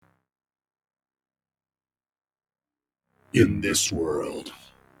In this world,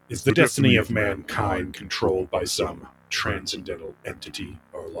 is the destiny of mankind controlled by some transcendental entity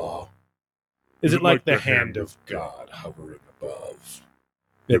or law? Is it like the hand of God hovering above?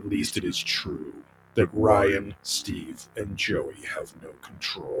 At least it is true that Ryan, Steve, and Joey have no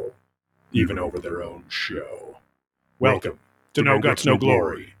control, even over their own show. Welcome to No Guts, No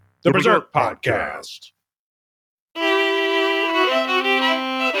Glory, the Berserk Podcast.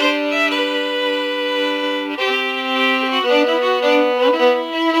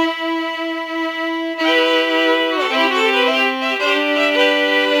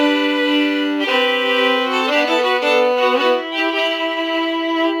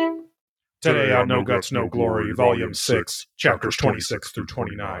 Today on No Guts, No Glory, Volume 6, Chapters 26 through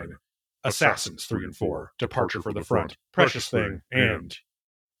 29, Assassins 3 and 4, Departure for the Front, Precious Thing, and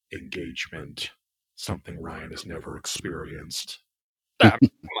Engagement. Something Ryan has never experienced. Come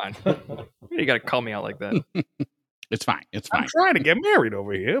on. You gotta call me out like that. It's fine. It's fine. I'm trying to get married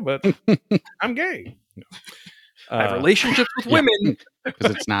over here, but I'm gay. No. I have relationships with women.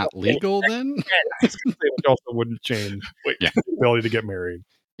 Because it's not legal then? Which also wouldn't change the ability to get married.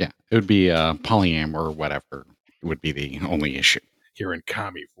 Yeah, it would be polyam or whatever would be the only issue. Here in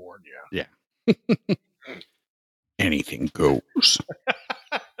California. Yeah. Anything goes.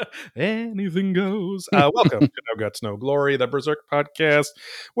 Anything goes. Welcome to No Guts, No Glory, the Berserk Podcast,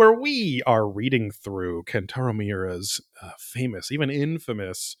 where we are reading through Kentaro Miura's famous, even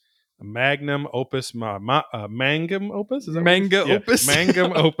infamous, magnum opus, mangum opus? Is that Manga yeah, opus?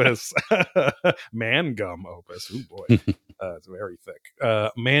 Mangum opus. Mangum opus. Oh boy. It's very thick.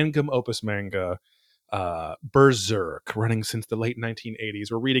 Mangum opus manga. Berserk, running since the late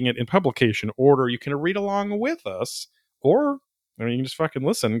 1980s. We're reading it in publication order. You can read along with us, or you can just fucking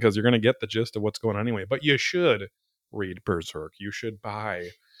listen because you're going to get the gist of what's going on anyway. But you should read Berserk. You should buy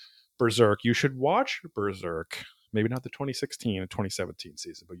Berserk. You should watch Berserk. Maybe not the 2016 and 2017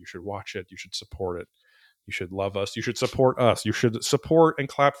 season, but you should watch it. You should support it. You should love us. You should support us. You should support and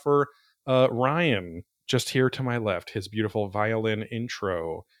clap for Ryan, just here to my left, his beautiful violin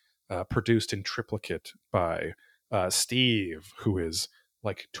intro, produced in triplicate by Steve, who is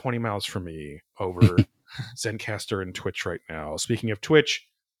like 20 miles from me over Zencaster and Twitch right now. Speaking of Twitch,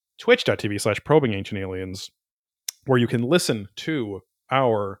 twitch.tv/probingancientaliens, where you can listen to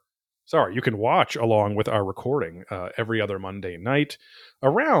you can watch along with our recording every other Monday night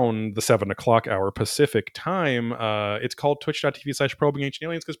around the 7 o'clock hour Pacific time. It's called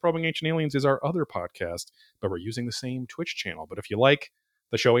twitch.tv/probingancientaliens because Probing Ancient Aliens is our other podcast, but we're using the same Twitch channel. But if you like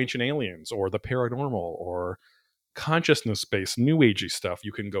the show Ancient Aliens or the paranormal or consciousness-based new agey stuff,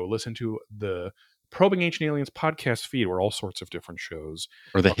 you can go listen to the Probing Ancient Aliens podcast feed where all sorts of different shows.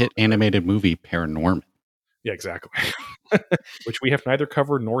 Or the hit animated movie Paranorman. Yeah, exactly. Which we have neither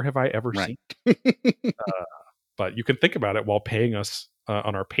covered nor have I ever seen. But you can think about it while paying us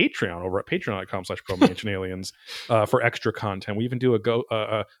on our Patreon over at patreon.com/ProBingAncientAliens for extra content. We even do a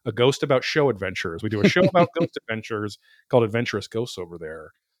Ghost About Show Adventures. We do a show about Ghost Adventures called Adventurous Ghosts over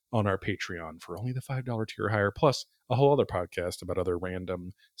there on our Patreon for only the $5 tier higher, plus a whole other podcast about other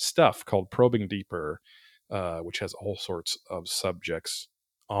random stuff called Probing Deeper, which has all sorts of subjects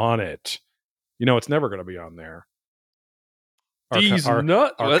on it. You know, it's never going to be on there.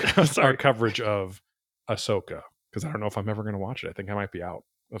 Our coverage of Ahsoka, because I don't know if I'm ever going to watch it. I think I might be out.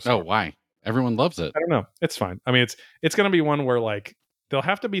 Why? Everyone loves it. I don't know. It's fine. I mean, it's going to be one where like there'll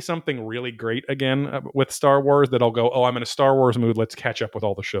have to be something really great again with Star Wars that I'll go, oh, I'm in a Star Wars mood. Let's catch up with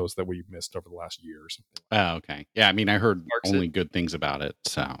all the shows that we missed over the last year or something. Oh, okay. Yeah, I mean, I heard only good things about it.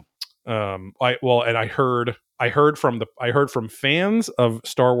 So, I heard from fans of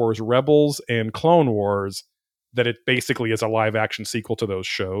Star Wars Rebels and Clone Wars that it basically is a live action sequel to those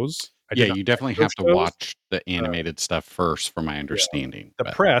shows. You definitely have to watch the animated stuff first, from my understanding.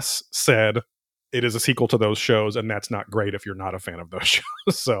 The press said it is a sequel to those shows, and that's not great if you're not a fan of those shows.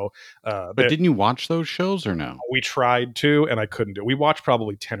 So, but didn't you watch those shows or no? We tried to, and I couldn't do it. We watched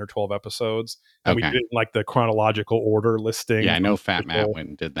probably 10 or 12 episodes, and we did like the chronological order listing. Yeah, I know Fat Matt went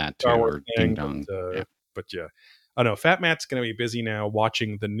and did that too, or Ding Dong. But yeah, I know Fat Matt's going to be busy now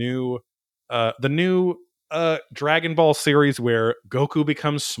watching the new Dragon Ball series where Goku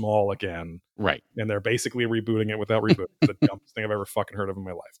becomes small again. Right. And they're basically rebooting it without rebooting. It's the dumbest thing I've ever fucking heard of in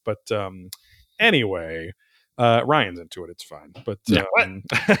my life. But anyway, Ryan's into it. It's fine. But did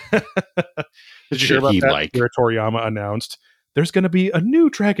you hear about that? Where Toriyama announced there's going to be a new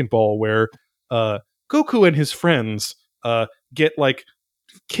Dragon Ball where Goku and his friends get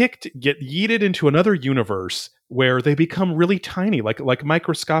yeeted into another universe where they become really tiny, like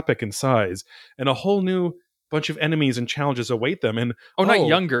microscopic in size, and a whole new bunch of enemies and challenges await them. And not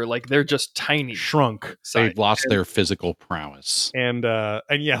younger, like they're just tiny. Shrunk. They've lost their physical prowess. And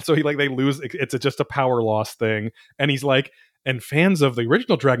yeah, so they lose. It's just a power loss thing. And he's like, and fans of the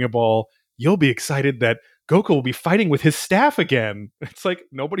original Dragon Ball, you'll be excited that Goku will be fighting with his staff again. It's like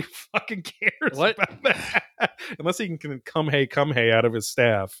nobody fucking cares about that unless he can come hey out of his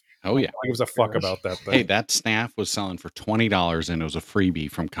staff. Oh yeah, nobody gives a fuck about that thing. Hey, that staff was selling for $20, and it was a freebie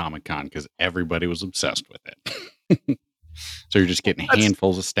from Comic-Con because everybody was obsessed with it. So you're just getting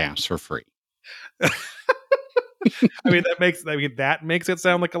handfuls of staffs for free. I mean, that makes it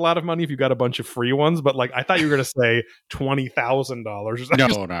sound like a lot of money if you got a bunch of free ones. But like, I thought you were going to say $20,000. No.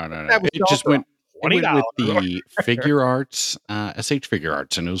 It just went $20 with the Figure Arts, SH Figure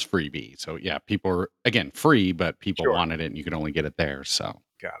Arts, and it was freebie. So yeah, people were again free, but people wanted it, and you could only get it there. So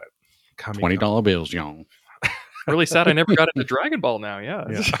got it. $20 bills, y'all. Really sad I never got into Dragon Ball now. Yeah.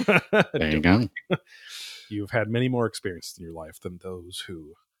 There you go. You've had many more experiences in your life than those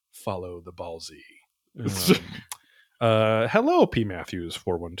who follow the Ball Z. Hello, P. Matthews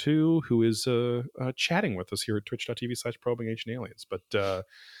 412, who is chatting with us here at twitch.tv/probing ancient aliens. But I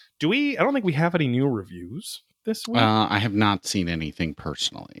don't think we have any new reviews this week. I have not seen anything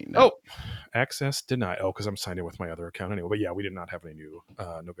personally. No. Oh, access denied. Oh, because I'm signed in with my other account anyway. But yeah, we did not have any new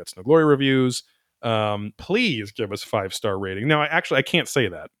No Guts, No Glory reviews. Please give us 5-star rating. Now, I can't say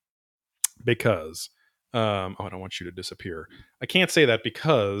that because I don't want you to disappear. I can't say that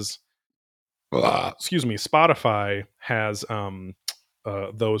because excuse me, Spotify has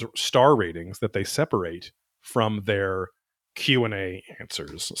those star ratings that they separate from their Q&A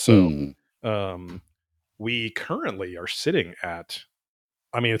answers. So we currently are sitting at,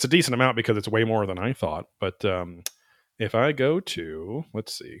 I mean, it's a decent amount because it's way more than I thought. But if I go to,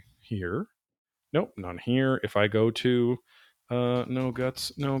 let's see here. Nope, not here. If I go to No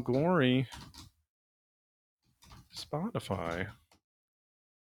Guts, No Glory, Spotify,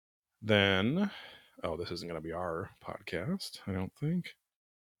 then, this isn't going to be our podcast, I don't think.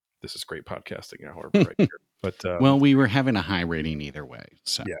 This is great podcasting, however, right here. But well, we were having a high rating either way.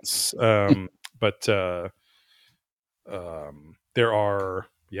 So yes, but there are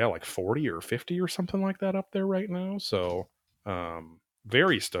like 40 or 50 or something like that up there right now. So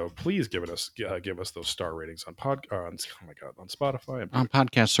very stoked. Please give us those star ratings on on Spotify and on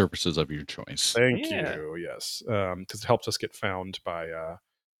podcast services of your choice. Thank you. Yes, because it helps us get found by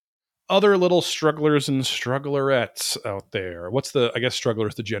other little strugglers and strugglerettes out there. I guess struggler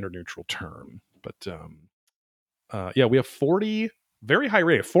is the gender neutral term, but we have 40 very high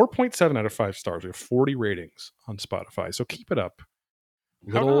rating, 4.7 out of 5 stars. We have 40 ratings on Spotify, so keep it up.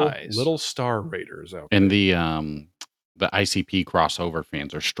 Little star raters out there. And the ICP crossover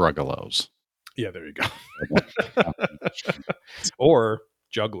fans are struggalos. Yeah, there you go. Or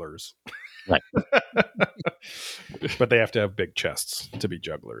jugglers. Right. But they have to have big chests to be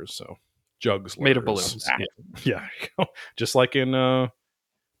jugglers. So jugs made of balloons. Yeah. Just like in the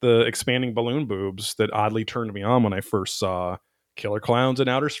expanding balloon boobs that oddly turned me on when I first saw Killer Clowns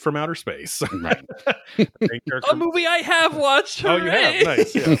from Outer Space. Right. A movie I have watched. Oh, you have?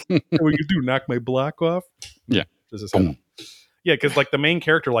 Nice. Yeah. What you do? Knock my block off? Yeah. Yeah, because like the main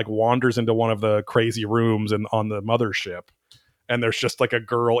character like wanders into one of the crazy rooms on the mothership, and there's just like a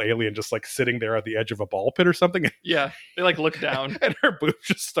girl alien just like sitting there at the edge of a ball pit or something. Yeah, they like look down, and her boobs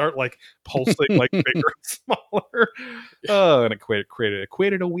just start like pulsing like bigger and smaller. And it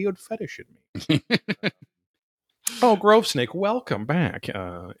created a weird fetish in me. Oh, Grove Snake, welcome back.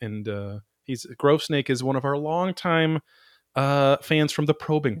 Grove Snake is one of our longtime fans from the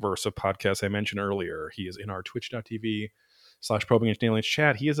Probing Verse of podcasts I mentioned earlier. He is in our twitch.tv/Probing Ancient Aliens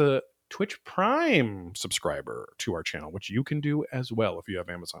chat. He is a Twitch Prime subscriber to our channel, which you can do as well if you have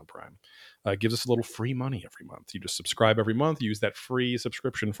Amazon Prime. Gives us a little free money every month. You just subscribe every month, use that free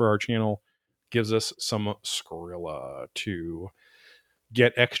subscription for our channel, gives us some Skrilla to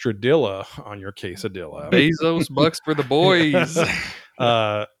get extra Dilla on your quesadilla. Bezos bucks for the boys.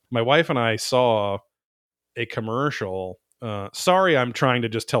 My wife and I saw a commercial. Sorry, I'm trying to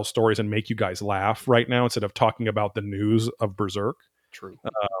just tell stories and make you guys laugh right now instead of talking about the news of Berserk. True.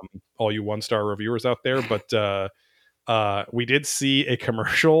 All you 1-star reviewers out there. But we did see a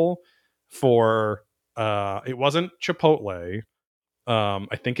commercial for, it wasn't Chipotle.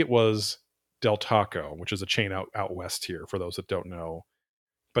 I think it was Del Taco, which is a chain out west here, for those that don't know.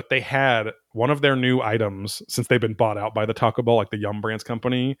 But they had one of their new items, since they've been bought out by the Taco Bell, like the Yum Brands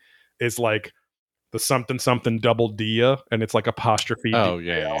company, is like the something double dia, and it's like apostrophe. Oh,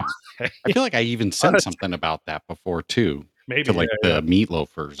 yeah. I feel like I even said something about that before, too. Maybe. To like the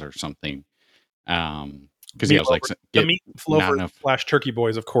meatloafers or something. because he was like, the Meat Loafers / Turkey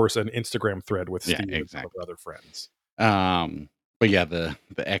Boys, of course, an Instagram thread with Steve and some of our other friends. But yeah, the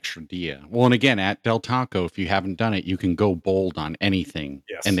extra dia. Well, and again, at Del Taco, if you haven't done it, you can go bold on anything.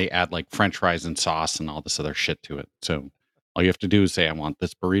 Yes. And they add like French fries and sauce and all this other shit to it. So all you have to do is say, I want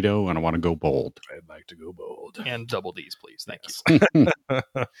this burrito and I want to go bold. I'd like to go bold. And double D's, please. Thank you.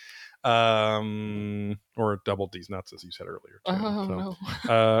 Or double D's nuts, as you said earlier. No.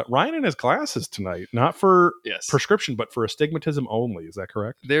 Ryan and his glasses tonight, not for yes. prescription, but for astigmatism only. Is that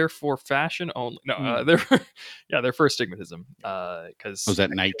correct? They're for fashion only. No, they're for astigmatism. Because was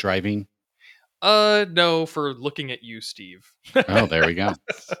that night driving? No, for looking at you, Steve. Oh, there we go.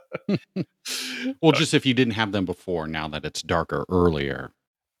 Well, just if you didn't have them before, now that it's darker earlier.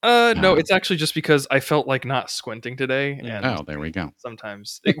 No, it's actually just because I felt like not squinting today. And there we go.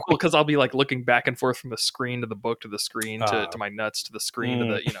 Sometimes, because I'll be like looking back and forth from the screen to the book to the screen to my nuts to the screen to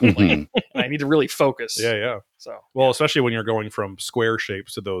the, like, I need to really focus. Yeah. So, especially when you're going from square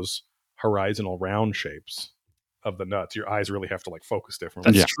shapes to those horizontal round shapes of the nuts, your eyes really have to like focus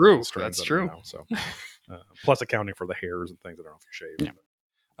differently. That's true. That's true. So, plus accounting for the hairs and things that don't have to shave. Yeah.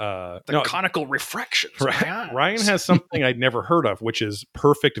 Conical refractions. Ryan has something I'd never heard of, which is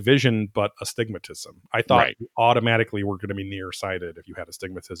perfect vision, but astigmatism. I thought you automatically were going to be nearsighted if you had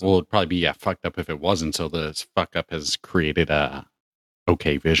astigmatism. Well, it'd probably be fucked up if it wasn't. So the fuck up has created a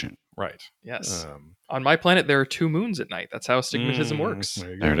okay vision. Right. Yes. On my planet, there are 2 moons at night. That's how astigmatism works.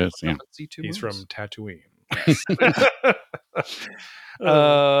 There it is. Yeah. He's from Tatooine. Yes.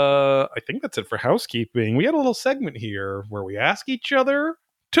 I think that's it for housekeeping. We had a little segment here where we ask each other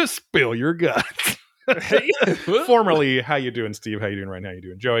to spill your guts. Formerly, how you doing, Steve? How you doing, Ryan? How you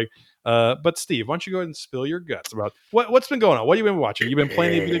doing, Joey? But Steve, why don't you go ahead and spill your guts about what's been going on? What have you been watching? You've been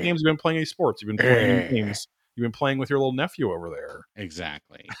playing any video games? You've been playing any sports? You've been playing any games? You've been playing with your little nephew over there.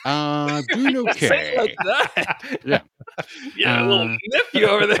 Exactly. Doing okay. Like that. Yeah. Little nephew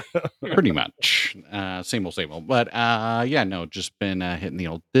over there. Pretty much. Same old. But just been hitting the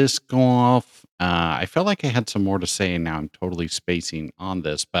old disc golf. I felt like I had some more to say, and now I'm totally spacing on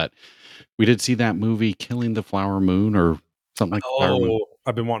this. But we did see that movie, Killing the Flower Moon, or something like that. Oh,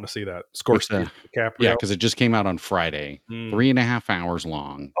 I've been wanting to see that. Scorsese, DiCaprio. Yeah, because it just came out on Friday. 3.5 hours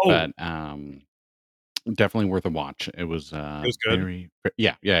long. But definitely worth a watch. It was good.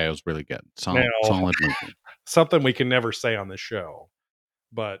 It was really good. Solid movie. Something we can never say on this show,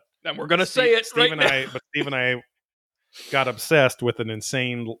 but and we're gonna say it Steve and I got obsessed with an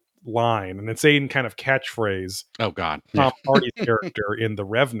insane kind of catchphrase. Oh God, Tom Hardy's character in The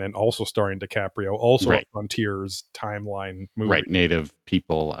Revenant, also starring DiCaprio, also a Frontiers timeline movie. Right, native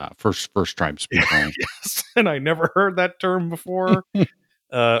people, first tribes people. Yes, and I never heard that term before.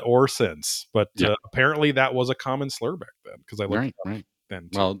 Or since, but apparently that was a common slur back then because I looked it up then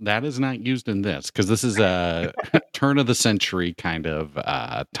too. Well, that is not used in this because this is a turn of the century kind of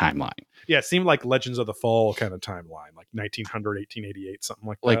timeline. Yeah, it seemed like Legends of the Fall kind of timeline, like 1900, 1888, something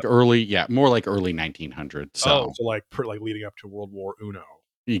like that. Like more like early 1900s. So like leading up to World War Uno.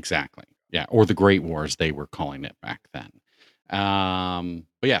 Exactly. Yeah, or the Great Wars they were calling it back then.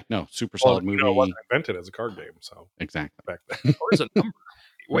 But yeah, no, super solid movie. It wasn't invented as a card game, so exactly back then. Where's a number?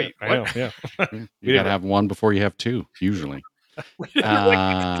 Wait, I know, yeah. You gotta have one before you have two, usually.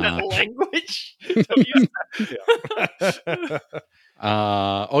 Language.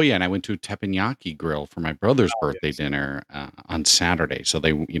 And I went to Teppanyaki Grill for my brother's birthday dinner on Saturday. So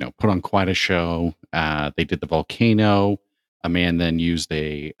they, put on quite a show. They did the volcano. A man then used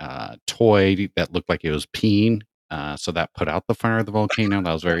a toy that looked like it was peeing. So that put out the fire of the volcano.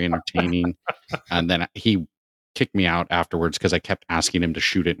 That was very entertaining. And then he kicked me out afterwards because I kept asking him to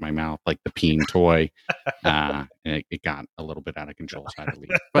shoot it in my mouth like the peeing toy. And it got a little bit out of control, so I had to leave.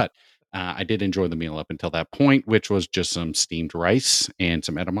 But I did enjoy the meal up until that point, which was just some steamed rice and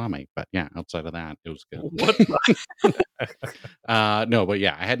some edamame. But yeah, outside of that, it was good. No, but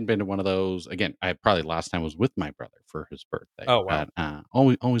yeah, I hadn't been to one of those. Again, last time was with my brother for his birthday. Oh, wow. But,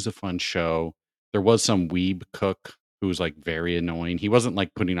 always a fun show. There was some weeb cook who was like very annoying. He wasn't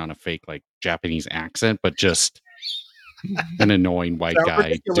like putting on a fake like Japanese accent, but just an annoying white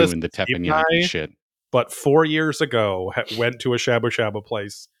guy doing the teppanyaki shit. But 4 years ago, went to a shabu shabu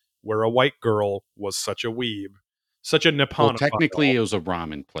place where a white girl was such a weeb, such a Nippon. Well, technically, it was a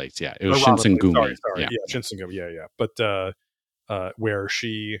ramen place. Yeah, it was Shinsengumi. Sorry. Yeah, Shinsengumi. Yeah. But where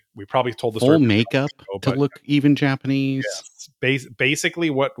we probably told the full makeup to look even Japanese. Yes.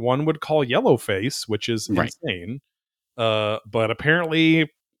 Basically, what one would call yellow face, which is insane. But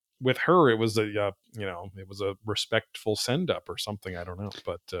apparently, with her, it was a respectful send up or something. I don't know.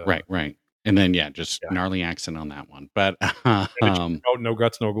 But right. And then just gnarly accent on that one. But No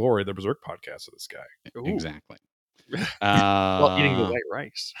Guts, No Glory, the Berserk podcast of this guy. Ooh. Exactly. Well, eating the white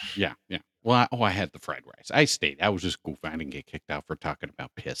rice. Yeah. Well, I had the fried rice. I stayed. I was just goofing. I didn't get kicked out for talking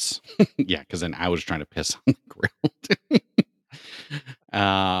about piss. Yeah, because then I was trying to piss on the grill.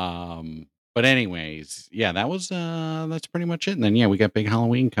 But anyways, that was that's pretty much it. And then we got big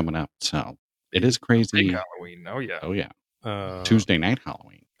Halloween coming up. So it is crazy. Big Halloween. Oh yeah. Tuesday night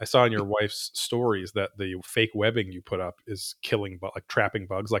Halloween. I saw in your wife's stories that the fake webbing you put up is killing, like trapping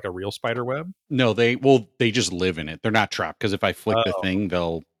bugs like a real spider web. No, they just live in it. They're not trapped because if I flick the thing,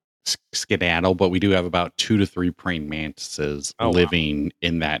 they'll skedaddle. But we do have about 2 to 3 praying mantises living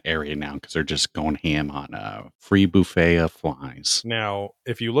in that area now because they're just going ham on a free buffet of flies. Now,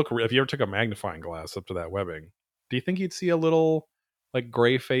 if you ever took a magnifying glass up to that webbing, do you think you'd see a little like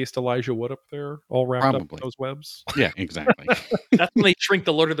gray-faced Elijah Wood up there, all wrapped up in those webs? Yeah, exactly. That's when they shrink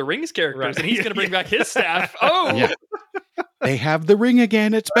the Lord of the Rings characters, and he's going to bring back his staff. Oh, yeah. They have the ring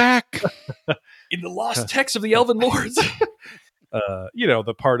again. It's back in the lost text of the Elven Lords.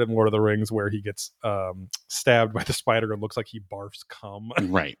 The part in Lord of the Rings where he gets stabbed by the spider and looks like he barfs cum.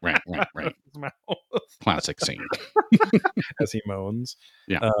 Right. Classic scene. As he moans.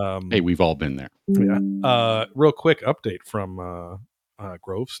 Yeah. Hey, we've all been there. Yeah. Real quick update from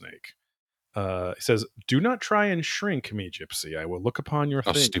Grove Snake. He says, "Do not try and shrink me, Gypsy. I will look upon your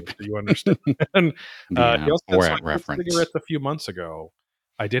thing. Stupid. So you understand." And he also said, reference. Cigarettes a few months ago.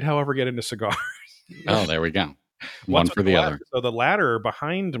 I did, however, get into cigars. Oh, there we go. One for the other. So the ladder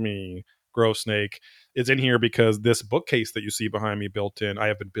behind me, Grove Snake, is in here because this bookcase that you see behind me built in, I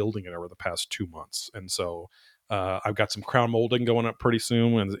have been building it over the past 2 months. And so I've got some crown molding going up pretty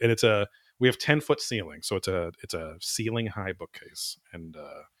soon. And we have 10-foot ceiling. So it's a ceiling high bookcase. And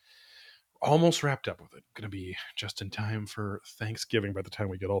almost wrapped up with it. Going to be just in time for Thanksgiving by the time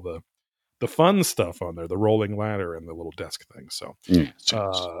we get all the fun stuff on there, the rolling ladder and the little desk thing. So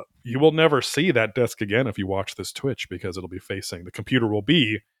you will never see that desk again if you watch this Twitch, because it'll be facing, the computer will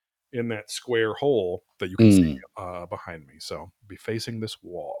be in that square hole that you can see behind me. So be facing this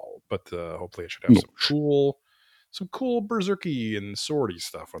wall, but hopefully it should have some cool berserky and swordy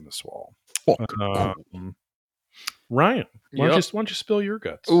stuff on this wall. Ryan, why don't you spill your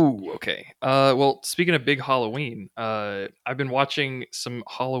guts? Ooh, okay. Well, speaking of big Halloween, I've been watching some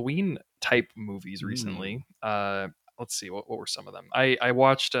Halloween type movies recently. Let's see, what were some of them? I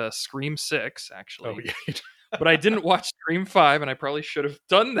watched Scream 6, actually. Oh, yeah. But I didn't watch Scream 5, and I probably should have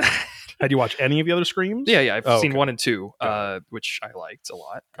done that. Had you watched any of the other Screams? Yeah, I've seen 1 and 2, which I liked a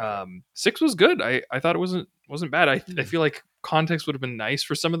lot. 6 was good. I thought it wasn't bad. I feel like context would have been nice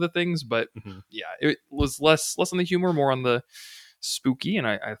for some of the things, but it was less on the humor, more on the spooky, and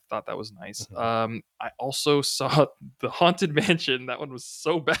I thought that was nice. I also saw The Haunted Mansion. That one was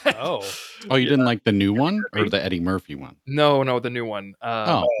so bad. Oh, you didn't like the new one or the Eddie Murphy one? No, the new one.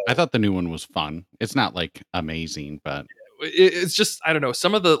 I thought the new one was fun. It's not like amazing, but it's just, I don't know,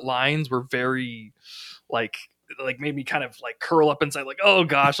 some of the lines were very like made me kind of like curl up inside, like, oh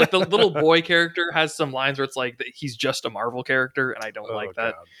gosh. Like the little boy character has some lines where it's like he's just a Marvel character, and I don't like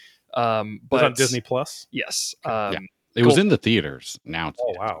that. But on Disney Plus? Yes. It was in the theaters. Now it's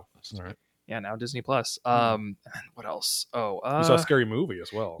wow. All right. Yeah, now Disney Plus. And what else? You saw Scary Movie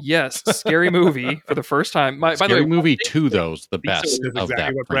as well. Yes, Scary Movie for the first time. By the way, Movie 2 though is the best of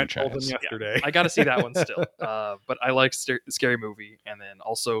that franchise. Yesterday. Yeah, I got to see that one still. But I liked Scary Movie, and then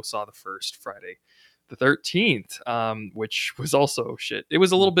also saw the first Friday the 13th, which was also shit. It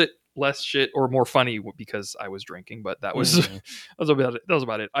was a little bit less shit or more funny because I was drinking, but that was that was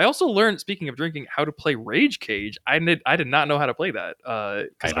about it. I also learned, speaking of drinking, how to play Rage Cage. I did not know how to play that. I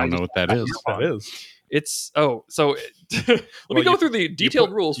don't know what that is. That is. It's so let me go through the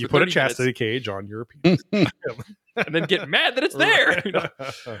detailed rules. You put a chastity cage on your penis and then get mad that it's there.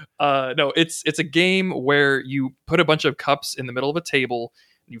 No, it's a game where you put a bunch of cups in the middle of a table.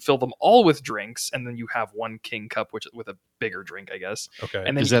 You fill them all with drinks, and then you have one king cup, which with a bigger drink, I guess. Okay.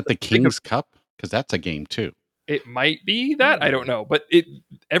 And then is that the king's cup? Because that's a game too. It might be that, I don't know, but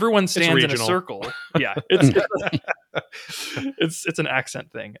everyone stands in a circle. Yeah, it's an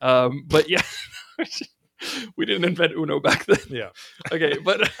accent thing. But yeah, we didn't invent Uno back then. Yeah. Okay,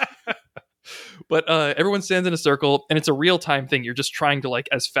 but everyone stands in a circle, and it's a real time thing. You're just trying to, like,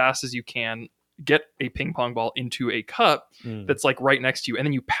 as fast as you can, get a ping pong ball into a cup that's like right next to you, and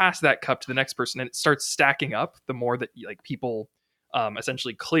then you pass that cup to the next person, and it starts stacking up the more that like people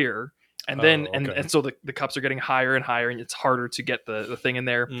essentially clear, and then and so the cups are getting higher and higher, and it's harder to get the thing in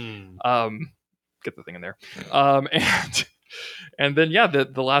there. Get the thing in there, and then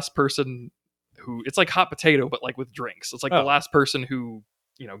the last person who, it's like hot potato but like with drinks. It's like the last person who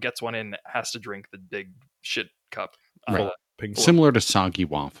gets one in has to drink the big shit cup. Right. Ping Similar to soggy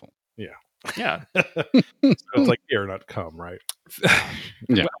waffle. Yeah. So it's like air, not cum, right?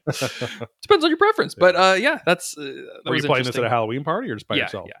 Yeah. Depends on your preference, but that's that Were was you playing this at interesting. a Halloween party or just by Yeah,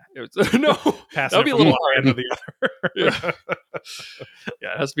 yourself? yeah. It was, no, Passing that'd be it a from little one end hard. to the other. Yeah.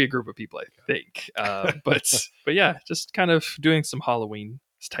 Yeah, it has to be a group of people, I think. But yeah, just kind of doing some Halloween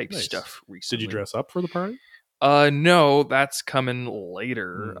type Nice. stuff recently. Did you dress up for the party? No, that's coming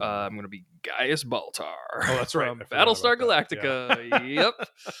later. Hmm. I'm gonna be Gaius Baltar. Oh, that's right. From I forgot Battlestar about that. Galactica. Yep.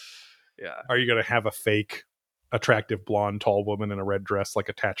 Yeah. Are you going to have a fake attractive blonde tall woman in a red dress like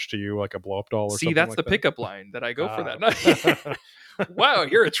attached to you like a blow up doll or something? See, that's like the that? pickup line that I go for that night. Wow,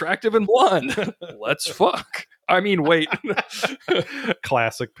 you're attractive and blonde. Let's fuck. I mean, wait.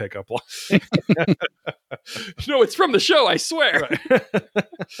 Classic pickup line. No, it's from the show, I swear. Right.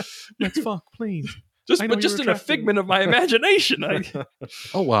 Let's fuck, please. I know But just you're in a attractive. figment of my imagination.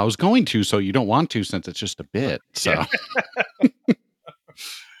 Oh, well, I was going to, so you don't want to since it's just a bit. So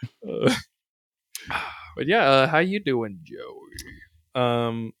But yeah, how you doing,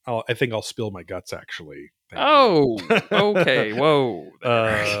 Joey? I think I'll spill my guts actually. Thank you. Oh, okay. Whoa.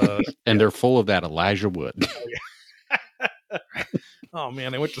 and they're full of that Elijah Wood. Oh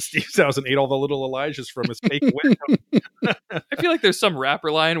man, I went to Steve's house and ate all the little Elijahs from his fake window. I feel like there's some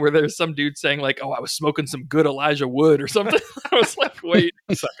rapper line where there's some dude saying like, "Oh, I was smoking some good Elijah Wood" or something. I was like, "Wait,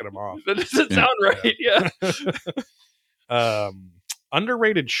 Sucking him off. that doesn't sound right." Yeah.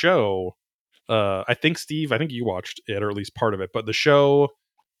 Underrated show. I think Steve, you watched it or at least part of it, but the show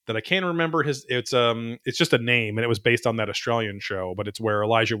that I can't remember it's just a name and it was based on that Australian show, but it's where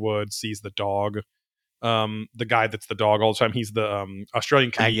Elijah Wood sees the dog. The guy that's the dog all the time. He's the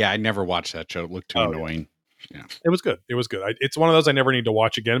Australian. Yeah, I never watched that show. It looked too annoying. Yeah. It was good. It's one of those I never need to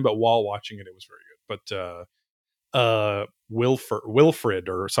watch again, but while watching it, it was very good. But Wilfred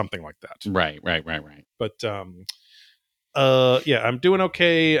or something like that. Right. But yeah, I'm doing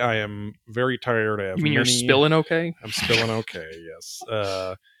okay. I am very tired. I have You mean you're spilling okay? I'm spilling okay. Yes.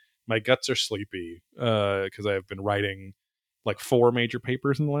 My guts are sleepy because I have been writing like 4 major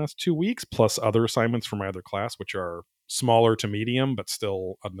papers in the last 2 weeks, plus other assignments for my other class, which are smaller to medium, but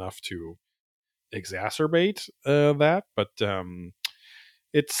still enough to exacerbate that. But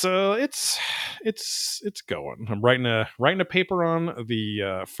it's going. I'm writing a paper on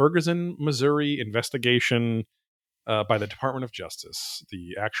the Ferguson, Missouri investigation by the Department of Justice,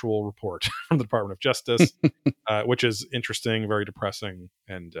 the actual report from the Department of Justice, which is interesting, very depressing,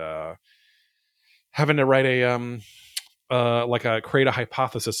 and having to write create a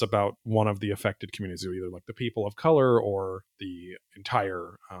hypothesis about one of the affected communities, either like the people of color or the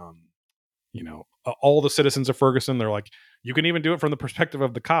entire, all the citizens of Ferguson. They're like, you can even do it from the perspective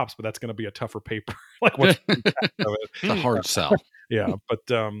of the cops, but that's going to be a tougher paper. Like what's It's a hard sell. yeah, but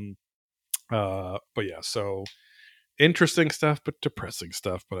yeah, so interesting stuff, but depressing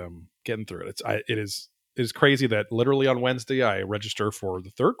stuff. But I'm getting through it. It is crazy that literally on Wednesday I register for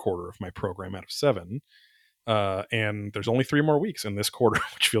the 3rd quarter of my program out of 7. And there's only 3 more weeks in this quarter,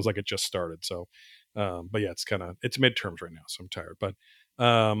 which feels like it just started. So, but yeah, it's midterms right now, so I'm tired. But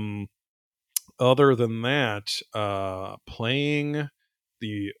other than that, playing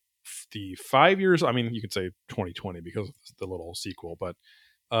the 5 years. I mean, you could say 2020 because of the little sequel, but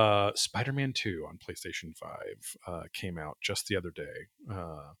Spider-Man 2 on PlayStation 5 came out just the other day.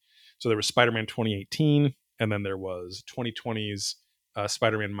 So there was Spider-Man 2018, and then there was 2020's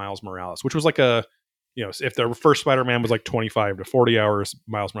Spider-Man Miles Morales, which was like a, if the first Spider-Man was like 25 to 40 hours,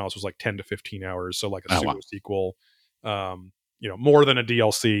 Miles Morales was like 10 to 15 hours. So like a pseudo sequel, more than a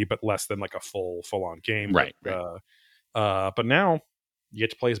DLC, but less than like a full-on game. Right. But now you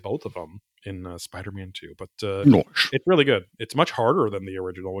get to play as both of them in Spider-Man 2. But it's really good. It's much harder than the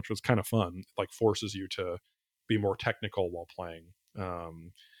original, which was kind of fun. It like forces you to be more technical while playing.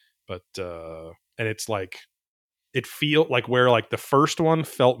 And it's like, it feel like where like the first one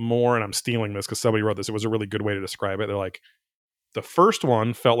felt more, and I'm stealing this because somebody wrote this, it was a really good way to describe it. They're like, the first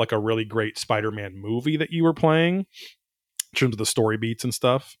one felt like a really great Spider-Man movie that you were playing in terms of the story beats and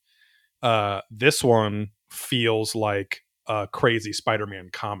stuff. This one feels like a crazy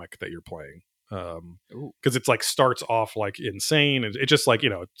Spider-Man comic that you're playing. Because it's like starts off like insane. It just like,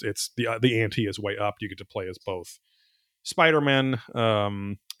 it's the ante is way up. You get to play as both Spider-Man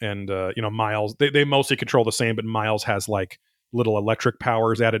and Miles. They mostly control the same, but Miles has like little electric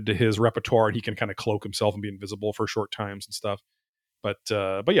powers added to his repertoire, and he can kind of cloak himself and be invisible for short times and stuff. But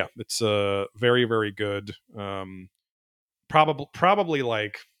yeah, it's very, very good. Probably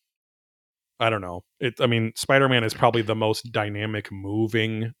like I don't know. I mean, Spider-Man is probably the most dynamic,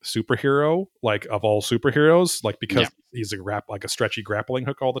 moving superhero, like of all superheroes, like because he's like a stretchy grappling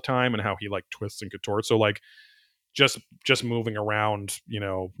hook all the time, and how he like twists and contorts. So like just moving around,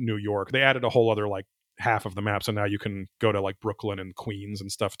 New York. They added a whole other like half of the map, so now you can go to like Brooklyn and Queens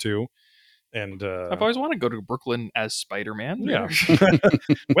and stuff too. And I've always wanted to go to Brooklyn as Spider-Man. Yeah.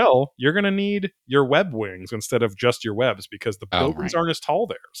 Well, you're gonna need your web wings instead of just your webs, because the buildings aren't as tall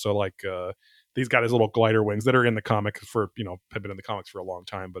there. So like these got his little glider wings that are in the comic have been in the comics for a long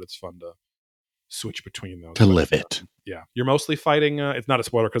time, but it's fun to switch between those. To live it. Yeah. You're mostly fighting it's not a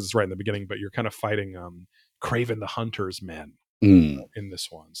spoiler because it's right in the beginning, but you're kind of fighting Kraven the Hunter's men in this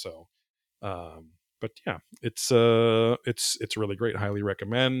one. So but yeah, it's really great. Highly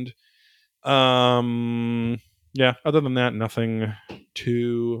recommend. Yeah, other than that, nothing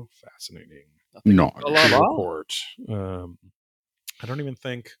too fascinating. No. Report. I don't even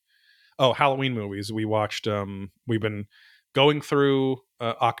think. Oh, Halloween movies. We watched. We've been going through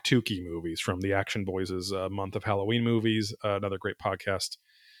Oktuki movies from the Action Boys' month of Halloween movies. Another great podcast.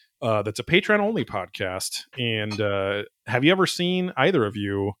 That's a Patreon only podcast. And have you ever seen, either of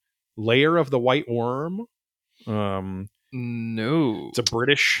you, Lair of the White Worm? No, it's a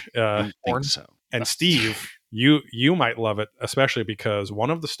British porn. So. And Steve, you might love it, especially because one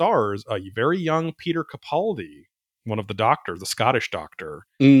of the stars, a very young Peter Capaldi, one of the doctors, the Scottish doctor,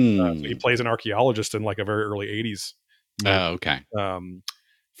 so he plays an archaeologist in like a very early 80s movie. Okay.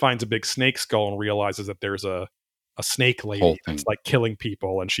 Finds a big snake skull and realizes that there's a snake lady that's like killing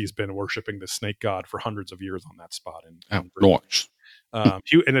people, and she's been worshiping the snake god for hundreds of years on that spot. Nice. And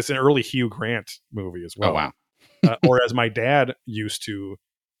it's an early Hugh Grant movie as well. Oh, wow. Or as my dad used to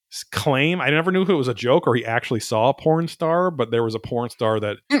claim, I never knew if it was a joke or he actually saw a porn star, but there was a porn star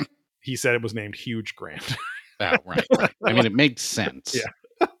that he said it was named Huge Grant. Oh, right. I mean, it makes sense. Yeah.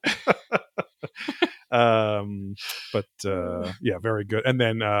 Yeah, very good. And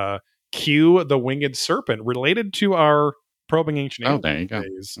then Q, the Winged Serpent, related to our Probing Ancient Aliens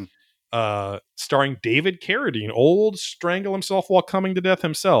days. Starring David Carradine, old strangle himself while coming to death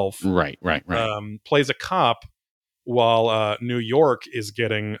himself. Right. Plays a cop while New York is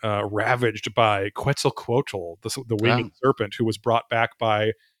getting ravaged by Quetzalcoatl, the winged serpent, who was brought back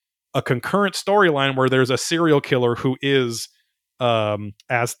by a concurrent storyline where there's a serial killer who is of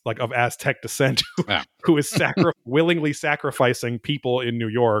Aztec descent, who is willingly sacrificing people in New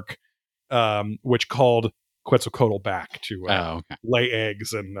York, which called Quetzalcoatl back to lay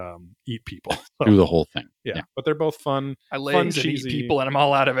eggs and eat people. So, do the whole thing. Yeah, but they're both fun. I lay eggs and eat people, and I'm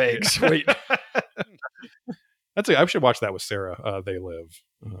all out of eggs. Wait. That's it. I should watch that with Sarah. They Live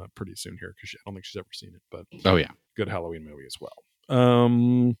pretty soon here, because I don't think she's ever seen it. But good Halloween movie as well.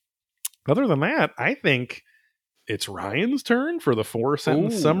 Other than that, I think it's Ryan's turn for the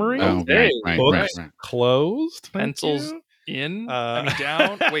 4-sentence summary. Right. Closed. Pencils in.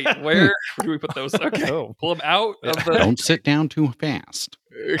 Down. Wait, where do we put those? Okay, pull them out. Don't sit down too fast.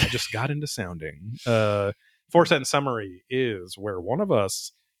 I just got into sounding. 4-sentence summary is where one of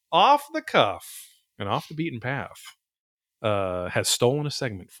us, off the cuff and off the beaten path, has stolen a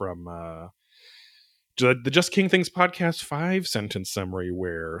segment from the Just King Things podcast 5-sentence summary,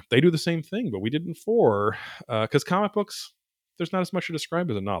 where they do the same thing, but we did in 4, because comic books, there's not as much to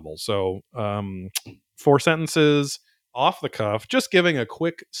describe as a novel. So 4 sentences, off the cuff, just giving a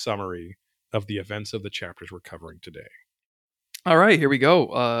quick summary of the events of the chapters we're covering today. All right, here we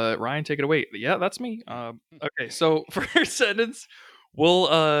go. Ryan, take it away. Yeah, that's me. Okay, so first sentence,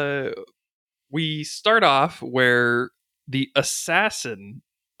 we start off where the assassin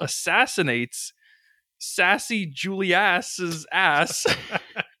assassinates Sassy Julius's ass.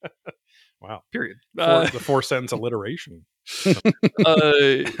 Wow. Period. The 4-sentence alliteration.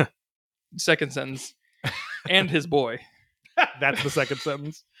 Second sentence. And his boy. That's the second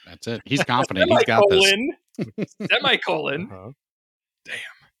sentence. That's it. He's confident. He's got this. Semicolon. Uh-huh.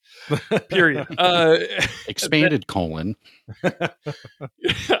 Damn. Period. Expanded colon.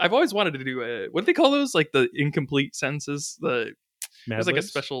 I've always wanted to do what do they call those? Like the incomplete sentences. There's like a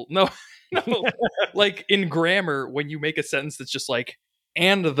special no, like in grammar when you make a sentence that's just like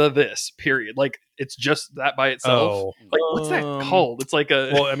and this period, like it's just that by itself. Like what's that called? It's like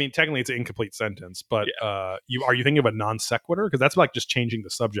well, I mean, technically it's an incomplete sentence, but are you thinking of a non sequitur? Because that's like just changing the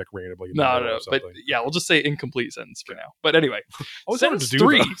subject randomly. No, but yeah, we'll just say incomplete sentence for now. But anyway, sentence to do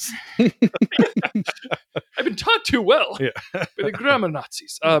 3. I've been taught too well by the grammar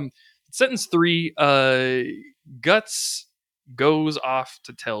Nazis. Sentence 3, Guts goes off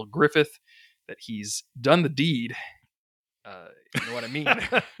to tell Griffith that he's done the deed. You know what I mean?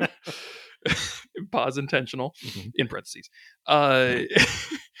 Pause intentional in parentheses.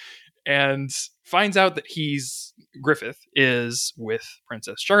 and finds out that Griffith is with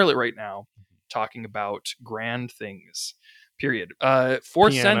Princess Charlotte right now, talking about grand things. Period.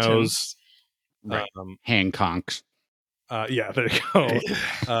 Fourth Pianos. sentence. Right. Hancocks. Yeah, there you go.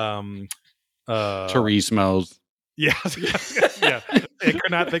 Turismos. Yeah, yeah. I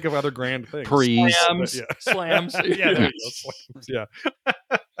could not think of other grand things. Prees. Slams. Yeah. Slams. Yeah, there you go. Slams. Yeah.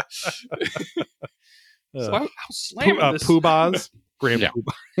 So how slamming this? Poobahs. Grand Yeah.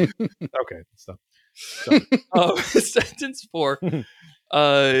 Poobah. Okay, stop. Sentence 4.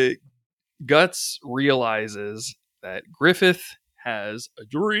 Guts realizes that Griffith has a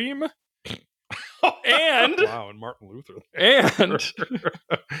dream. And wow, and Martin Luther there.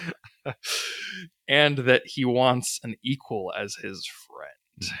 and that he wants an equal as his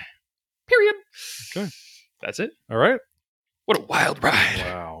friend. Period. Okay. That's it. All right. What a wild ride.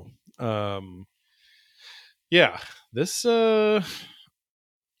 Wow. Yeah, this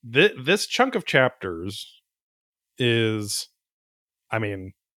this chunk of chapters is, I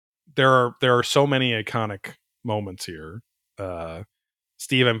mean, there are so many iconic moments here.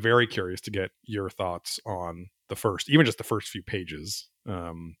 Steve, I'm very curious to get your thoughts on even just the first few pages.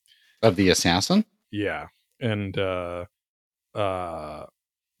 Of the assassin? Yeah. And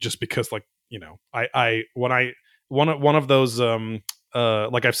just because, like, you know, one of those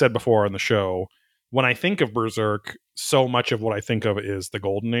like I've said before on the show, when I think of Berserk, so much of what I think of is the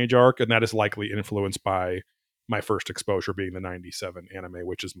Golden Age arc, and that is likely influenced by my first exposure being the 97 anime,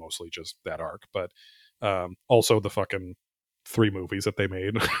 which is mostly just that arc, but also the fucking 3 movies that they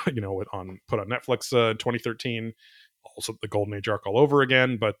made, you know, put on Netflix in 2013, also the Golden Age arc all over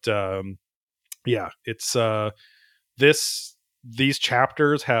again. But yeah, it's these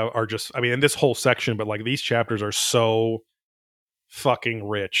chapters are just, I mean, in this whole section, but like these chapters are so fucking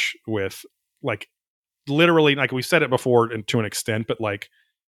rich with, like, literally, like we said it before to an extent, but like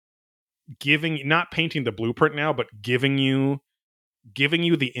not painting the blueprint now, but giving you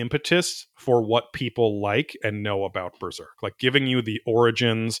the impetus for what people like and know about Berserk, like giving you the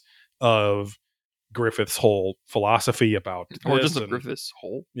origins of Griffith's whole philosophy about Origins of Griffith's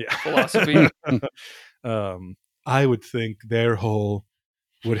whole yeah philosophy. I would think their hole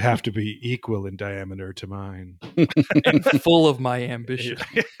would have to be equal in diameter to mine, and full of my ambition.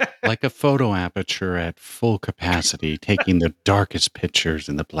 Like a photo aperture at full capacity, taking the darkest pictures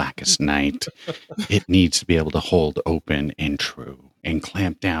in the blackest night. It needs to be able to hold open and true and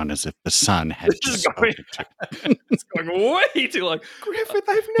clamp down as if the sun had just spoken to it. It's going way too long. Griffith,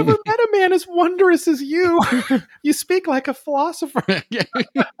 I've never met a man as wondrous as you. You speak like a philosopher.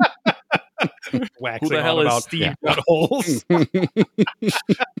 Waxing Who the hell on is about Steve buttholes.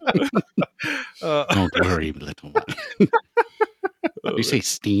 Don't worry, little one. You say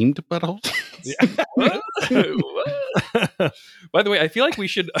steamed buttholes? By the way, I feel like we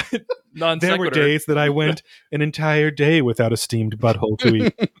should non There were sequitur. days that I went an entire day without a steamed butthole to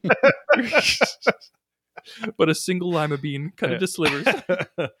eat. But a single lima bean kind of just slivers.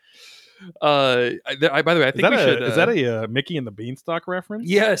 By the way, I think we should. Is that a Mickey and the Beanstalk reference?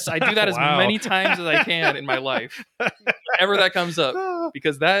 Yes, I do that as Wow. many times as I can in my life. Whenever that comes up,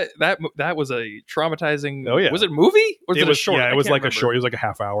 because that was a traumatizing. Oh, yeah. Was it a movie or was it a was short? Yeah, I it was can't like remember. a short. It was like a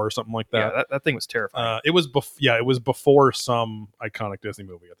half hour or something like that. Yeah, that thing was terrifying. It was it was before some iconic Disney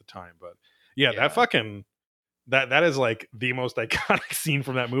movie at the time, but yeah. That fucking that is like the most iconic scene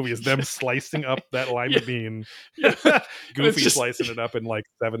from that movie is them slicing up that lima bean. Goofy slicing it up in like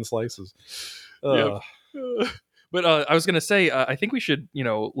 7 slices. But I was gonna say, I think we should,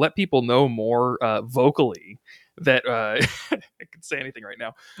 let people know more vocally that I can say anything right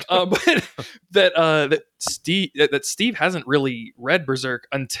now, but that Steve hasn't really read Berserk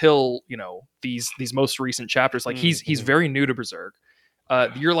until these most recent chapters. Like he's very new to Berserk.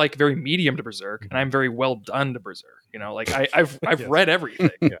 You're like very medium to Berserk, and I'm very well done to Berserk. Like I've Yes. read everything,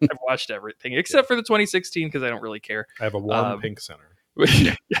 I've watched everything except for the 2016 because I don't really care. I have a warm pink center.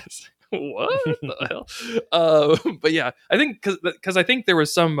 Yes. What the hell? But yeah, I think because I think there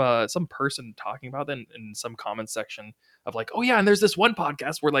was some person talking about that in some comments section of like, oh yeah, and there's this one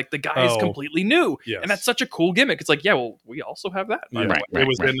podcast where like the guy is completely new, and that's such a cool gimmick. It's like, yeah, well, we also have that. Yeah. It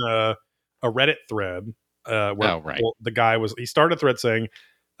was in a Reddit thread where the guy he started a thread saying,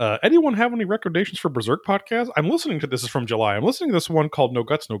 anyone have any recommendations for Berserk podcast? I'm listening to this is from July. I'm listening to this one called No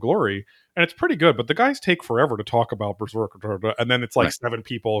Guts, No Glory, and it's pretty good, but the guys take forever to talk about Berserk. And then it's like 7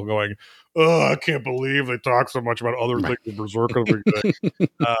 people going, oh, I can't believe they talk so much about other things in Berserk every day.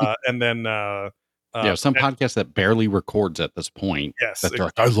 And then Some podcast that barely records at this point. Yes, that they're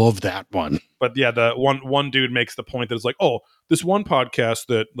like, I love that one. But yeah, the one dude makes the point that it's like, oh, this one podcast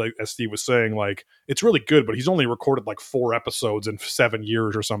that, like, as Steve was saying, like, it's really good, but he's only recorded like 4 episodes in 7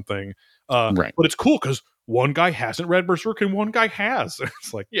 years or something. Right. But it's cool because one guy hasn't read Berserk and one guy has.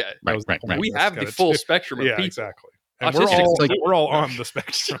 It's like, Yeah, right. we have the full spectrum of people. Exactly. And Autistic, we're all on the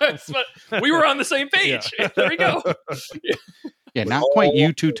spectrum. We were on the same page. Yeah. There we go. Yeah, not quite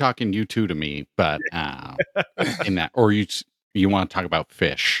you two talking you two to me, but in that, or you want to talk about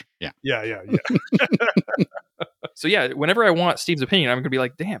fish. Yeah. Yeah. So yeah, whenever I want Steve's opinion, I'm going to be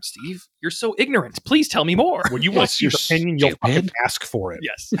like, damn, Steve, you're so ignorant. Please tell me more. When you want Steve's opinion, you'll fucking ask for it.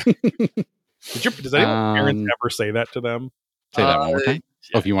 Yes. Does anyone's parents ever say that to them? Say that one more time.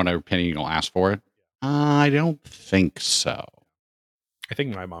 Yeah. Oh, if you want an opinion, you'll ask for it. I don't think so. I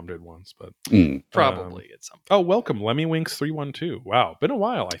think my mom did once, but probably at some point. Oh, welcome, Lemmy Winks 312. Wow, been a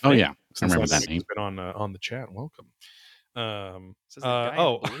while. I think. Oh yeah, I remember that name. Been on the chat. Welcome.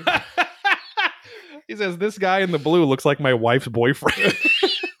 He says this guy in the blue looks like my wife's boyfriend.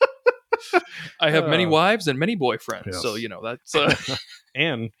 I have many wives and many boyfriends, yes. So that's.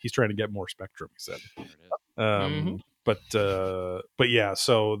 And he's trying to get more Spectrum. He said. But yeah,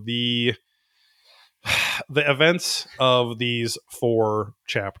 so the events of these 4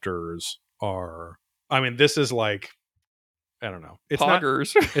 chapters are, I mean, this is like, I don't know. It's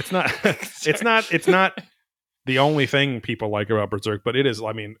Poggers. It's not the only thing people like about Berserk, but it is,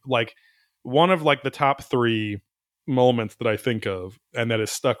 I mean, like one of like the top 3 moments that I think of and that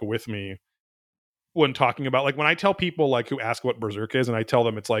has stuck with me when talking about, like, when I tell people like who ask what Berserk is, and I tell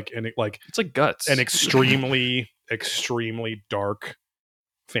them it's like Guts, an extremely dark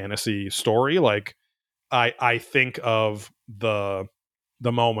fantasy story. Like I think of the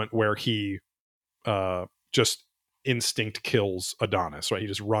moment where he just instinct kills Adonis, right? He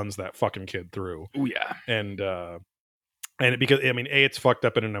just runs that fucking kid through. Oh yeah. And because I mean, it's fucked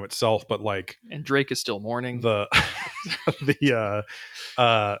up in and of itself, but like, and Drake is still mourning. The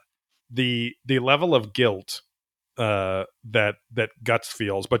level of guilt that Guts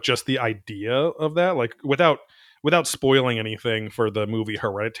feels, but just the idea of that, like without spoiling anything for the movie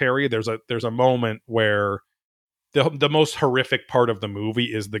Hereditary, there's a moment where the most horrific part of the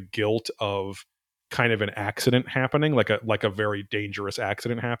movie is the guilt of kind of an accident happening, like a very dangerous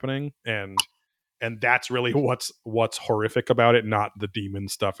accident happening, and that's really what's horrific about it, not the demon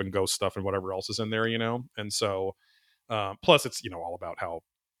stuff and ghost stuff and whatever else is in there, you know. And so plus it's, you know, all about how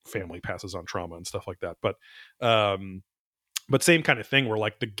family passes on trauma and stuff like that, but same kind of thing where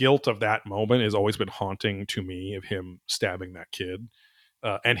like the guilt of that moment has always been haunting to me, of him stabbing that kid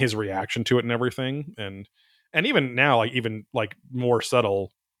and his reaction to it and everything, and even now, like even like more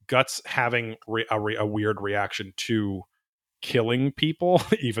subtle, Guts having a weird reaction to killing people,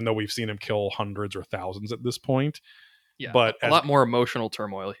 even though we've seen him kill hundreds or thousands at this point. Yeah, but a lot more emotional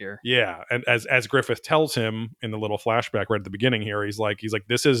turmoil here. Yeah, and as Griffith tells him in the little flashback right at the beginning here, he's like,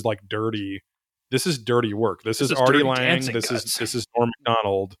 this is like dirty. This is dirty work. This is Artie Lang. This is Norm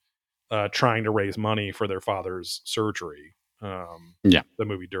Macdonald trying to raise money for their father's surgery. The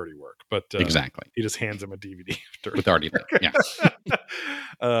movie Dirty Work, but exactly, he just hands him a DVD with Artie Lang. Yeah.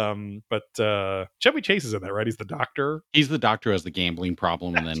 But Chevy Chase is in that, right? He's the doctor. He's the doctor who has the gambling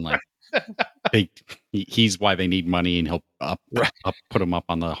problem, and then like he's why they need money, and he'll put him up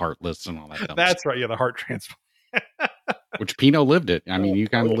on the heart list and all that. That's right. Yeah, the heart transplant. Which Pino lived it. I mean, you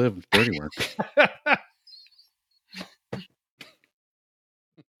kind of lived Dirty Work.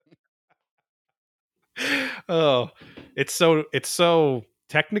 Oh, it's so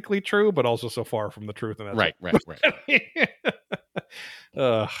technically true, but also so far from the truth. And that's right.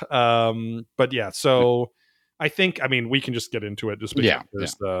 But yeah, so I think, I mean, we can just get into it just because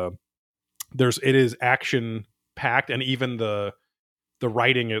it is action packed, and even the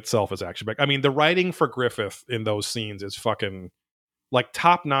writing itself is action packed. I mean, the writing for Griffith in those scenes is fucking like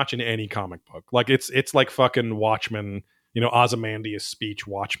top notch in any comic book. Like it's like fucking Watchmen, you know, Ozymandias speech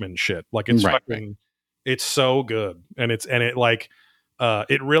Watchmen shit. Like it's fucking. It's so good, and it like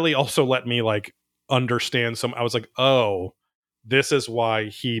it really also let me like understand some. I was like, oh, this is why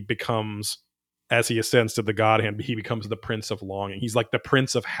he becomes, as he ascends to the God Hand, he becomes the Prince of Longing. He's like the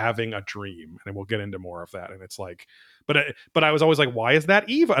Prince of having a dream, and we'll get into more of that. And it's like, but I was always like, why is that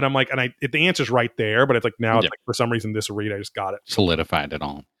Eva? And I'm like, the answer's right there, but it's like now it's like for some reason this read I just got it solidified it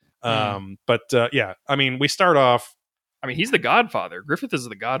all. Yeah, I mean, we start off. I mean, he's the Godfather. Griffith is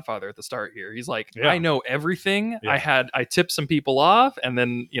the Godfather at the start here. He's like, I know everything. Yeah. I tipped some people off, and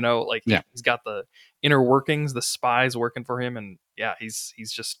then, you know, like he's got the inner workings, the spies working for him, and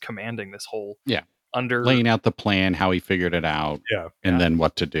he's just commanding this whole laying out the plan, how he figured it out, and then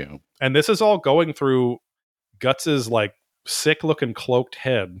what to do. And this is all going through Guts's like sick looking cloaked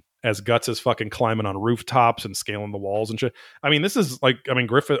head as Guts is fucking climbing on rooftops and scaling the walls and shit. I mean, this is like, I mean,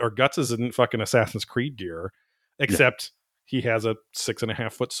 Griffith or Guts is in fucking Assassin's Creed gear, except he has a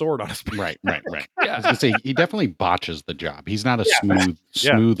 6.5 foot sword on his back. Right. I was gonna say he definitely botches the job. He's not a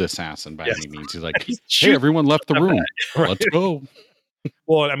smooth assassin by any means. He's like, hey, everyone left the room. Right. Let's go.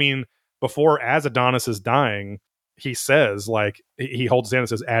 Well, I mean, before as Adonis is dying, he says like he holds his hand and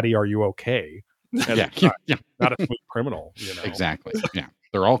says, "Addie, are you okay?" Yeah. Not a smooth criminal, you know. Exactly. Yeah,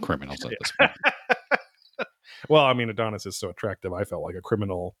 they're all criminals at this point. Well, I mean, Adonis is so attractive. I felt like a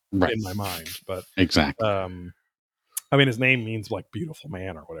criminal in my mind, but exactly. I mean, his name means like beautiful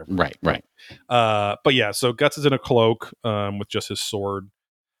man or whatever. Right. But yeah, so Guts is in a cloak with just his sword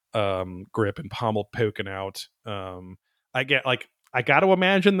grip and pommel poking out. I got to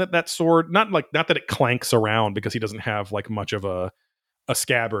imagine that sword, not that it clanks around because he doesn't have like much of a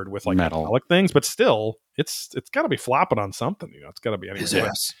scabbard with like metallic things, but still, it's got to be flopping on something. You know, it's got to be anyway. His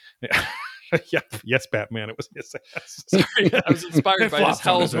ass. Yeah. Yes, Batman. It was his ass. Sorry, I was inspired by this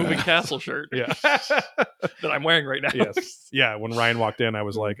Howl's Moving Castle shirt. Yeah. that I'm wearing right now. Yes. Yeah. When Ryan walked in, I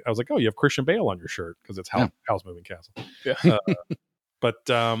was like, oh, you have Christian Bale on your shirt because it's Howl's Moving Castle. Yeah. But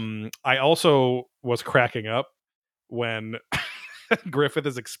I also was cracking up when Griffith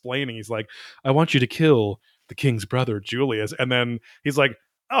is explaining. He's like, I want you to kill the king's brother, Julius. And then he's like,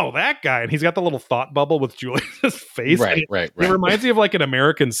 oh, that guy. And he's got the little thought bubble with Julius's face. Right. It reminds me of like an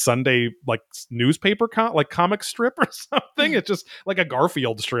American Sunday like newspaper comic strip or something. It's just like a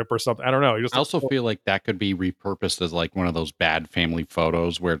Garfield strip or something. I don't know. I also feel like that could be repurposed as like one of those bad family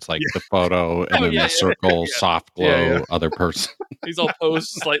photos where it's like the photo and then the circle, soft glow, other person. He's all posed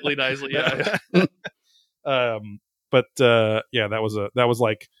slightly nicely. Yeah. But that was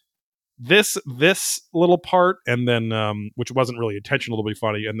like this little part, and then which wasn't really intentional to be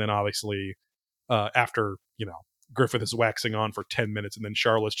funny, and then obviously after, you know, Griffith is waxing on for 10 minutes, and then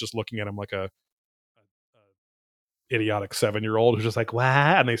Charlotte's just looking at him like a idiotic 7-year-old who's just like,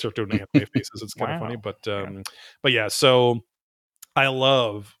 wow, and they start doing anime faces. It's kind of funny, but yeah, so I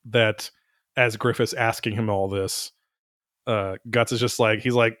love that as Griffith's asking him all this, Guts is just like,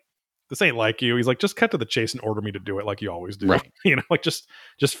 he's like, this ain't like you. He's like, just cut to the chase and order me to do it like you always do. Right. You know, like just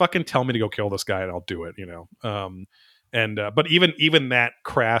fucking tell me to go kill this guy and I'll do it, you know. But even that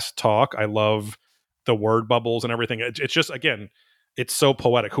crass talk, I love the word bubbles and everything. It's just, again, it's so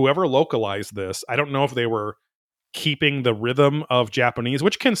poetic. Whoever localized this, I don't know if they were keeping the rhythm of Japanese,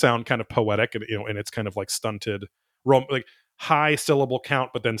 which can sound kind of poetic, and, you know, and it's kind of like stunted, like high syllable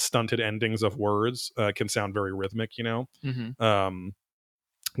count, but then stunted endings of words can sound very rhythmic, you know. Mm-hmm.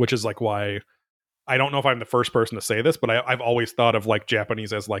 Which is like why I don't know if I'm the first person to say this, but I've always thought of like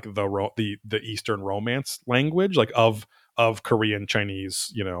Japanese as like the Eastern Romance language, like of Korean, Chinese,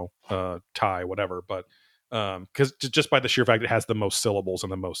 you know, Thai, whatever. But because just by the sheer fact it has the most syllables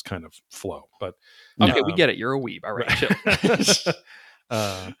and the most kind of flow. But okay, we get it. You're a weeb. All right, chill.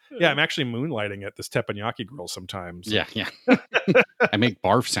 Yeah, I'm actually moonlighting at this teppanyaki grill sometimes. Yeah. I make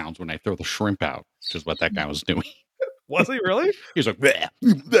barf sounds when I throw the shrimp out, which is what that guy was doing. Was he really? He's like, bleh,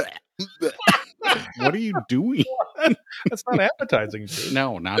 bleh, bleh. What are you doing? That's not appetizing, dude.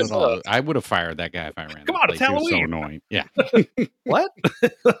 No, not at all. I would have fired that guy if I ran. Come on, it's Halloween. So annoying. Yeah. What?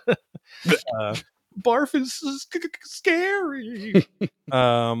 Barf is scary.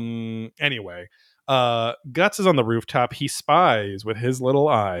 Anyway, Guts is on the rooftop. He spies with his little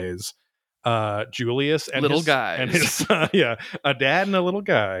eyes Julius and little his, guys, and his a dad and a little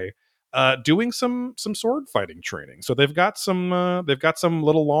guy doing some sword fighting training. So they've got some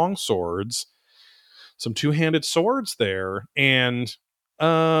little long swords, some two-handed swords there, and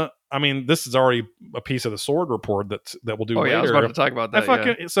I mean, this is already a piece of the sword report that we'll do later. I was about to talk about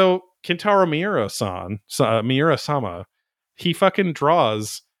that. So Kentaro Miura-sama, he fucking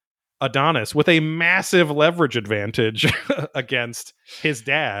draws Adonis with a massive leverage advantage against his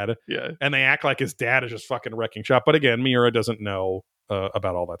dad. Yeah. And they act like his dad is just fucking wrecking shop. But again, Miura doesn't know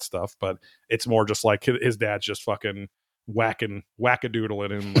about all that stuff, but it's more just like his dad's just fucking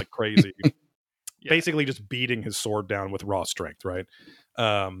wackadoodling him like crazy. Basically just beating his sword down with raw strength, right?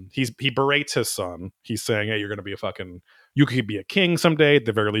 He berates his son. He's saying, hey, you're going to be you could be a king someday. At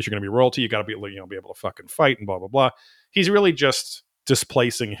the very least, you're going to be royalty. You got to be able to fucking fight and blah, blah, blah. He's really just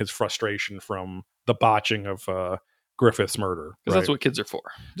displacing his frustration from the botching of Griffith's murder. Because that's what kids are for.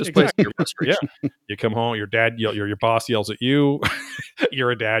 Displacing your frustration. Yeah. You come home, your dad, your boss yells at you.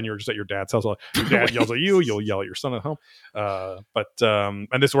 You're a dad, and you're just at your dad's house. Your dad yells at you. You'll yell at your son at home.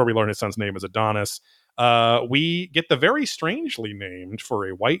 And this is where we learn his son's name is Adonis. We get the very strangely named, for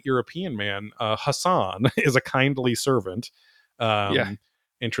a white European man, Hassan is a kindly servant.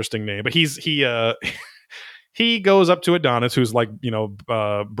 interesting name. But he he goes up to Adonis, who's like,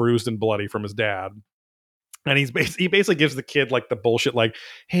 bruised and bloody from his dad. And he basically gives the kid like the bullshit, like,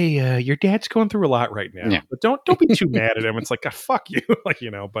 "Hey, your dad's going through a lot right now, Yeah. but don't be too mad at him." It's like, fuck you, like,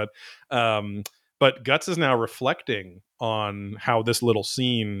 But Guts is now reflecting on how this little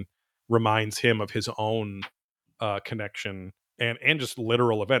scene reminds him of his own connection and just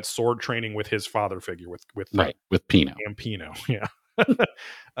literal events, sword training with his father figure, with Pino. Campino, yeah.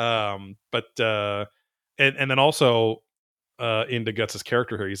 And then also. Into Guts'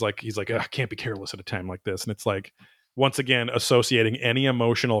 character here, he's like, I can't be careless at a time like this, and it's like, once again, associating any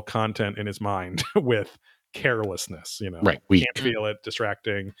emotional content in his mind with carelessness. Right, weak. Can't feel it,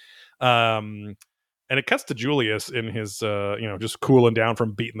 distracting. And it cuts to Julius in his, just cooling down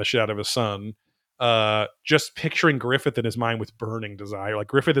from beating the shit out of his son. Just picturing Griffith in his mind with burning desire. Like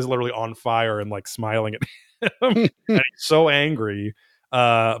Griffith is literally on fire and like smiling at him, and he's so angry.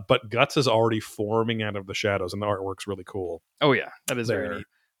 But Guts is already forming out of the shadows, and the artwork's really cool. Oh yeah, that is very neat.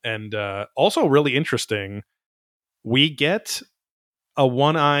 And also really interesting, we get a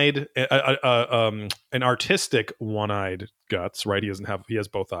one-eyed, an artistic one-eyed Guts, right? He has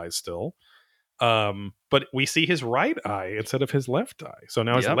both eyes still. But we see his right eye instead of his left eye. So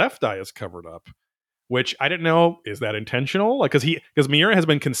now his left eye is covered up, which I didn't know, is that intentional? Like, because Miura has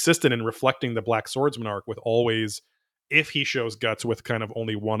been consistent in reflecting the Black Swordsman arc with always, if he shows Guts with kind of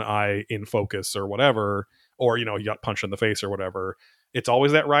only one eye in focus or whatever, or, he got punched in the face or whatever, it's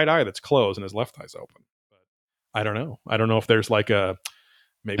always that right eye that's closed and his left eye's open. But I don't know. I don't know if there's like a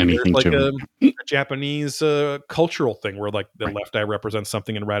Japanese cultural thing where like the left eye represents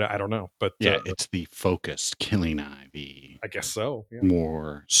something and right eye. I don't know. But yeah, it's the focused killing eye. I guess so. Yeah.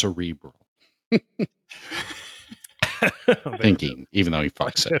 More cerebral. Thinking, even though he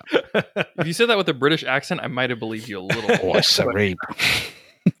fucks it up. If you said that with a British accent, I might have believed you a little more. Cerebral.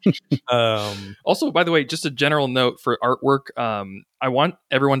 Also, by the way, just a general note for artwork, I want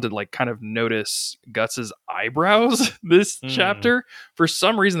everyone to like kind of notice Guts's eyebrows this chapter. For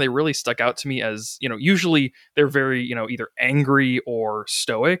some reason, they really stuck out to me as, usually they're very, either angry or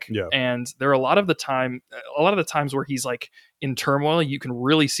stoic. Yeah. And there are a lot of the times where he's like in turmoil, you can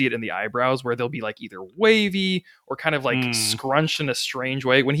really see it in the eyebrows, where they'll be like either wavy or kind of like scrunched in a strange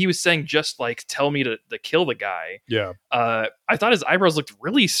way. When he was saying just like, tell me to kill the guy. Yeah. I thought his eyebrows looked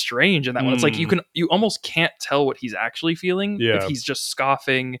really strange in that one. It's like you almost can't tell what he's actually feeling. Yeah. If he's just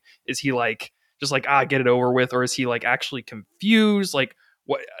scoffing, is he like just like get it over with, or is he like actually confused? Like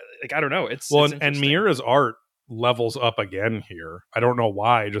what? Like I don't know. It's and Miura's art levels up again here. I don't know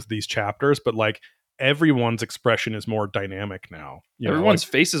why, just these chapters, but like everyone's expression is more dynamic now. Everyone's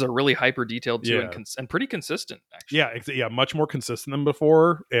faces are really hyper detailed too, and pretty consistent. Actually, yeah, much more consistent than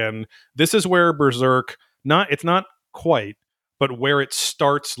before. And this is where Berserk it's not quite, but where it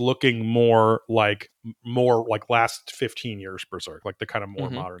starts looking more like last 15 years Berserk, like the kind of more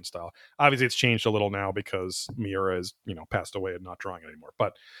modern style. Obviously it's changed a little now because Miura is, passed away and not drawing anymore.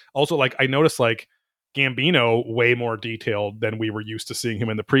 But also like I noticed like Gambino way more detailed than we were used to seeing him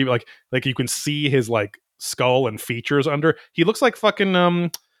in the previous, like you can see his like skull and features under. He looks like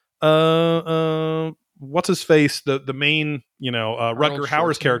fucking what's his face, the main Rutger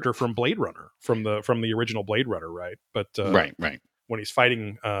Hauer's character from Blade Runner, from the original Blade Runner, right? But right when he's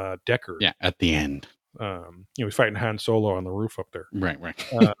fighting Deckard, at the end, he's fighting Han Solo on the roof up there, right.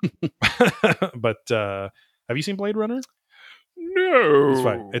 But have you seen Blade Runner? No, it's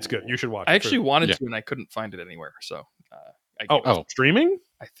fine. It's good. You should watch it. I actually wanted to, and I couldn't find it anywhere. So, streaming?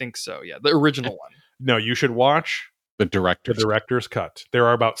 I think so. Yeah, the original one. No, you should watch the director's cut. There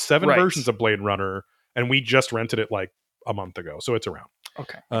are about 7 versions of Blade Runner, and we just rented it like a month ago, so it's around.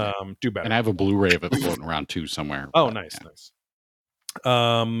 Okay. Do better. And I have a Blu-ray of it floating around too somewhere. Oh, nice.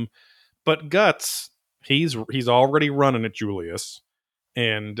 But Guts, he's already running at Julius,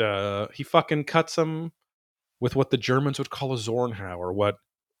 and he fucking cuts him with what the Germans would call a Zornhau, or what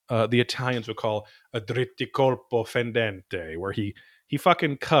the Italians would call a dritticolpo fendente, where he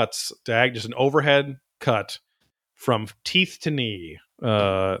fucking cuts just an overhead cut from teeth to knee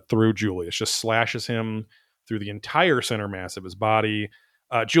through Julius, just slashes him through the entire center mass of his body.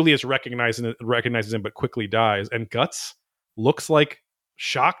 Julius recognizes him, but quickly dies, and Guts looks like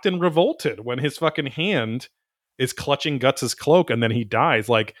shocked and revolted when his fucking hand is clutching Guts's cloak, and then he dies.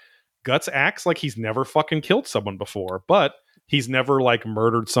 Like, Guts acts like he's never fucking killed someone before, but he's never like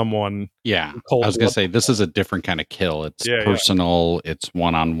murdered someone. Yeah, I was gonna say this is a different kind of kill. It's personal. It's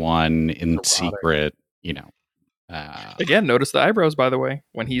one-on-one in secret. Again, notice the eyebrows, by the way,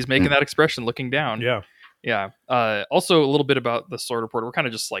 when he's making that expression, looking down. Yeah, Yeah. Also, a little bit about the sword reporter. We're kind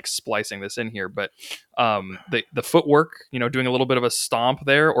of just like splicing this in here, but the footwork, doing a little bit of a stomp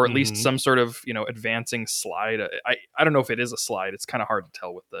there, or at least some sort of advancing slide. I don't know if it is a slide. It's kind of hard to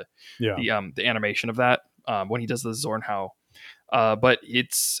tell with the animation of that when he does the Zornhau. But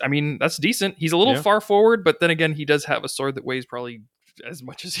that's decent. He's a little far forward, but then again, he does have a sword that weighs probably as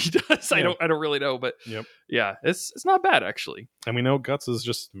much as he does. I don't really know, but yeah, it's not bad actually. And we know Guts is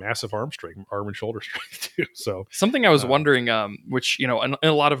just massive arm and shoulder strength too. So something I was wondering, which in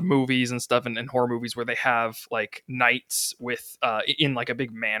a lot of movies and stuff, and horror movies where they have like knights with in like a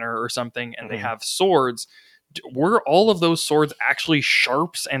big manor or something, and they have swords. Were all of those swords actually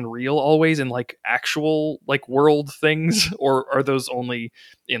sharps and real always in like actual like world things, or are those only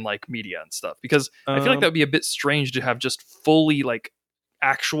in like media and stuff? Because I feel like that would be a bit strange to have just fully like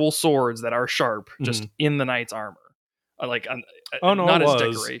actual swords that are sharp just in the knight's armor, not as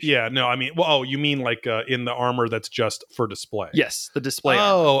decoration. Yeah, no, I mean, you mean like in the armor that's just for display? Yes, the display.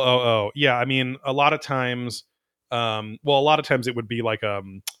 Yeah. I mean, a lot of times, it would be like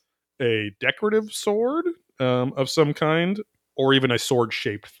a decorative sword of some kind, or even a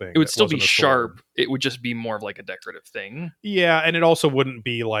sword-shaped thing. It would still be sharp. It would just be more of like a decorative thing. Yeah, and it also wouldn't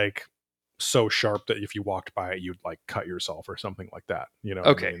be like so sharp that if you walked by it, you'd like cut yourself or something like that. Okay.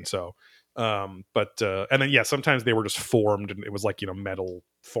 What I mean? So, and then sometimes they were just formed, and it was like metal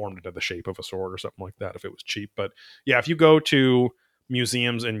formed into the shape of a sword or something like that if it was cheap. But yeah, if you go to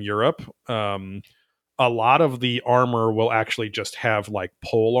museums in Europe, a lot of the armor will actually just have like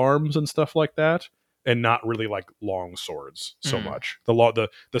pole arms and stuff like that, and not really like long swords so much. The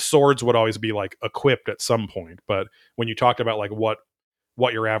swords would always be like equipped at some point, but when you talked about like what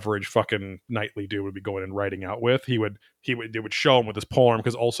your average fucking knightly dude would be going and riding out with, it would show him with his pole arm,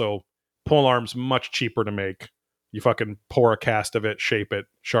 because also pole arm's much cheaper to make. You fucking pour a cast of it, shape it,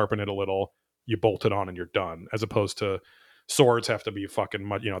 sharpen it a little, you bolt it on, and you're done. As opposed to swords have to be fucking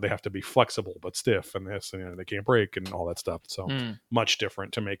much, they have to be flexible but stiff, and this, and they can't break and all that stuff. So much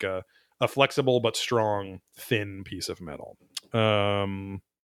different to make a flexible but strong, thin piece of metal.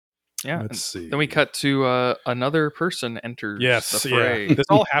 Let's see. Then we cut to another person enters the fray. Yeah. This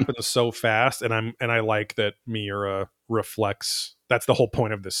all happens so fast, and I like that Miura reflects. That's the whole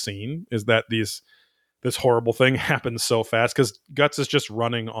point of this scene, is that this horrible thing happens so fast, because Guts is just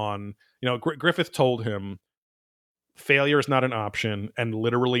running on. Griffith told him, failure is not an option, and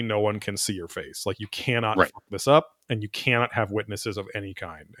literally no one can see your face. Like, you cannot fuck this up, and you cannot have witnesses of any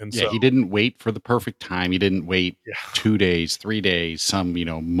kind. And he didn't wait for the perfect time. He didn't wait 2 days, 3 days, some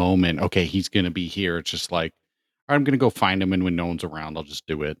moment. Okay, he's going to be here. It's just like, I'm going to go find him, and when no one's around, I'll just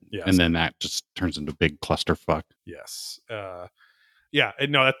do it. Yes. And then that just turns into a big clusterfuck. Yes. No,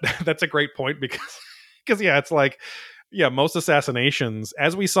 that's a great point, because it's like, most assassinations,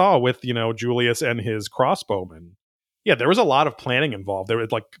 as we saw with Julius and his crossbowmen. Yeah, there was a lot of planning involved. There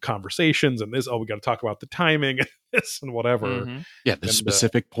was like conversations and this, we got to talk about the timing and this and whatever. Mm-hmm. Yeah, the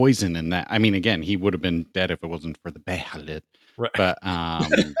specific poison in that. I mean, again, he would have been dead if it wasn't for the Behalit. Right. But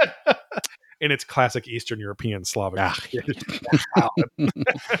in its classic Eastern European Slavic. But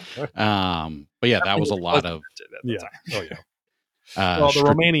yeah, that was a lot of. Yeah. Oh yeah. Well, the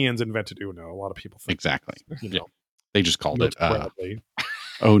Romanians invented Uno. A lot of people think exactly. They just called it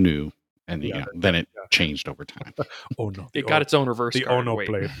Onu. And then it changed over time. It got its own reverse. The card. Ono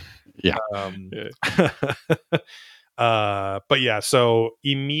blade. Yeah. But yeah, so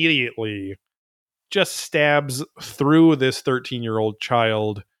immediately just stabs through this 13-year-old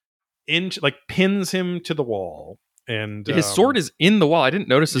child, pins him to the wall. And his sword is in the wall. I didn't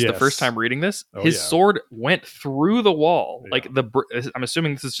notice this the first time reading this. His sword went through the wall. Yeah. I'm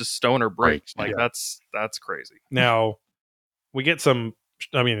assuming this is just stone or brick. That's crazy. Now we get some.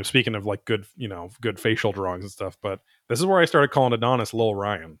 I mean, speaking of like good facial drawings and stuff, but this is where I started calling Adonis Lil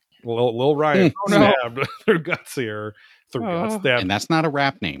Ryan. Lil Ryan stabbed through guts here. And that's not a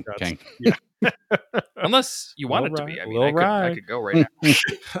rap name, okay? Yeah. Unless you want it to be. I mean, I could go right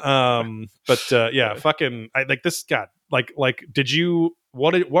now. Fucking, I like this guy. Did you?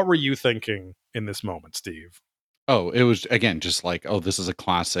 What were you thinking in this moment, Steve? Oh, it was again just like, this is a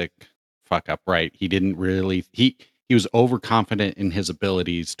classic fuck up, right? He didn't really He was overconfident in his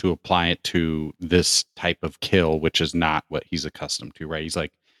abilities to apply it to this type of kill, which is not what he's accustomed to, right? He's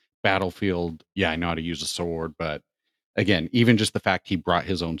like, Battlefield, I know how to use a sword, but again, even just the fact he brought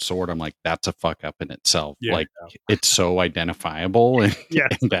his own sword, I'm like, that's a fuck up in itself. It's so identifiable, and,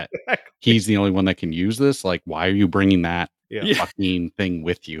 and that he's the only one that can use this. Like, why are you bringing that fucking thing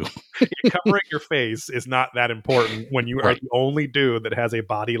with you? Covering your face is not that important when you are the only dude that has a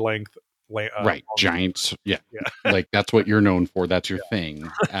body length right, giants. Yeah. Yeah. Like that's what you're known for. That's your thing.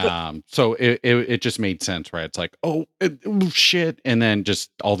 So it just made sense, right? It's like, oh shit, and then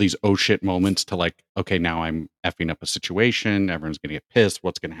just all these oh shit moments to like, okay, now I'm effing up a situation. Everyone's gonna get pissed.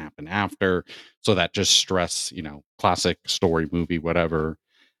 What's gonna happen after? So that just stress, classic story, movie, whatever.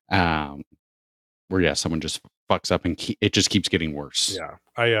 Where someone just fucks up and it just keeps getting worse.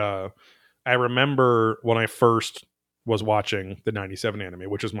 Yeah, I remember when I first was watching the '97 anime,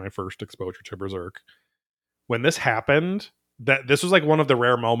 which was my first exposure to Berserk. When this happened, that this was like one of the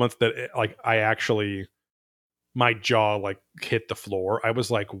rare moments that like I actually, my jaw like hit the floor. I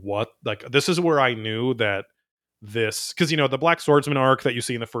was like, what? Like, this is where I knew that this, because the Black Swordsman arc that you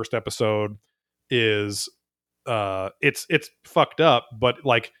see in the first episode is it's fucked up, but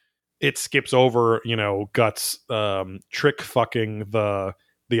like it skips over Guts trick fucking the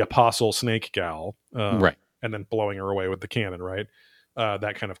apostle snake gal, Right. and then blowing her away with the cannon, right?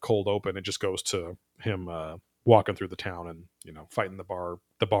 That kind of cold open, it just goes to him walking through the town and fighting the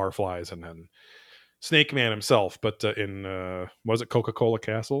bar flies, and then Snake Man himself, but in was it Coca-Cola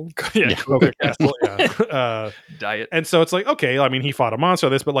Castle? Yeah. Coca Castle, yeah. Diet. And so it's like, okay, I mean, he fought a monster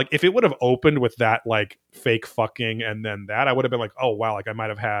of this, but like if it would have opened with that like fake fucking and then that, I would have been like, oh wow, like I might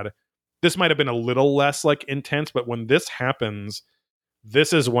have had, this might have been a little less like intense. But when this happens,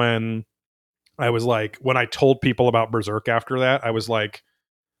 this is when I was like, when I told people about Berserk after that, I was like,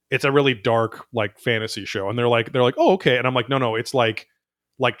 it's a really dark like fantasy show, and they're like, oh okay, and I'm like, no, it's like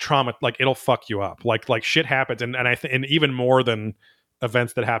trauma, like it'll fuck you up, like shit happens, and I think, and even more than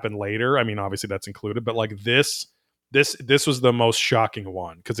events that happen later. I mean, obviously that's included, but like this was the most shocking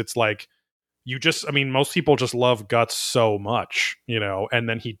one, because it's like I mean, most people just love Guts so much, and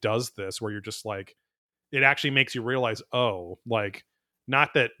then he does this where you're just like, it actually makes you realize, oh, like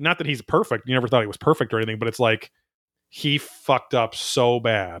not that he's perfect. You never thought he was perfect or anything, but it's like he fucked up so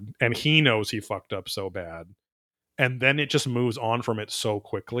bad, and he knows he fucked up so bad, and then it just moves on from it so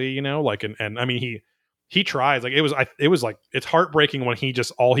quickly, like, and I mean, he tries, like, it was like, it's heartbreaking when he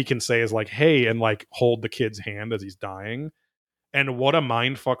just, all he can say is like, hey, and like hold the kid's hand as he's dying. And what a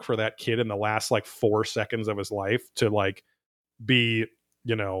mind fuck for that kid in the last like 4 seconds of his life to like be,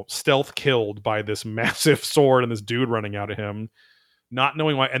 stealth killed by this massive sword and this dude running out of him, not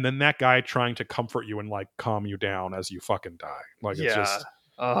knowing why, and then that guy trying to comfort you and like calm you down as you fucking die. Like, it's just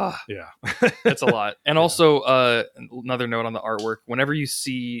it's a lot. And also another note on the artwork, whenever you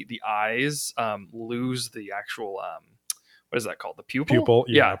see the eyes lose the actual what is that called, the pupil?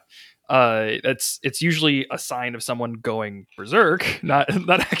 It's usually a sign of someone going berserk, not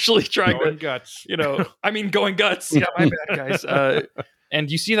actually trying going to guts, I mean, going guts. Yeah, my bad, guys. And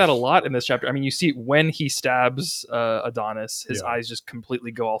you see that a lot in this chapter. I mean, you see when he stabs Adonis, his eyes just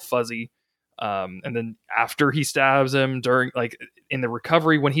completely go all fuzzy. And then after he stabs him, during like in the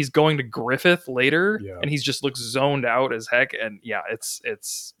recovery, when he's going to Griffith later, and he's just looks zoned out as heck. And it's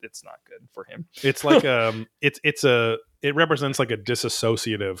not good for him. It's like it represents like a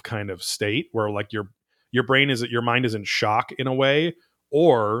disassociative kind of state where like your mind is in shock in a way,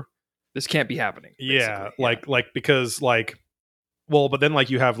 or this can't be happening. Like because like, well, but then like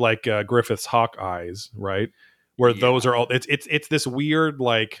you have like Griffith's hawk eyes, right? Where those are all, it's this weird,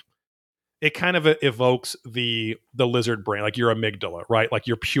 like, it kind of evokes the lizard brain, like your amygdala, right? Like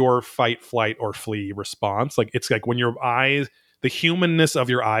your pure fight, flight, or flee response. Like, it's like when your eyes, the humanness of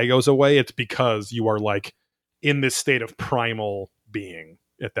your eye goes away, it's because you are like in this state of primal being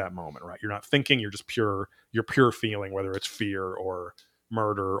at that moment, right? You're not thinking, you're just pure feeling, whether it's fear or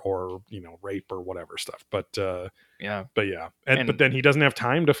murder or rape or whatever stuff. But but then he doesn't have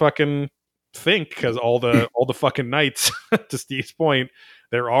time to fucking think, because all the fucking knights, to Steve's point,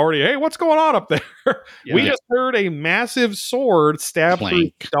 they're already, hey, what's going on up there? We just heard a massive sword stab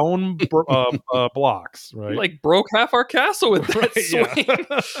through stone blocks, right? Like broke half our castle with that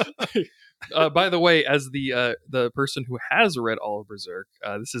swing. By the way, as the person who has read all of Berserk,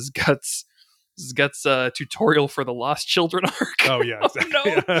 this is Guts' tutorial for the Lost Children arc. Oh yeah,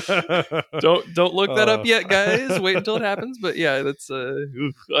 exactly. No. Don't look that up yet, guys. Wait until it happens. But yeah, that's all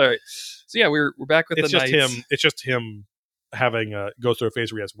right. So yeah, we're back with it's the just knights. him. It's just him having goes through a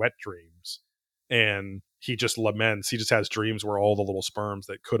phase where he has wet dreams, and he just laments. He just has dreams where all the little sperms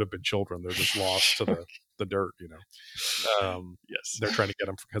that could have been children, they're just lost to the dirt. Yes, they're trying to get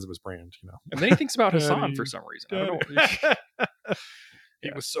him because of his brand. And then he thinks about Hassan for some reason. I don't know. He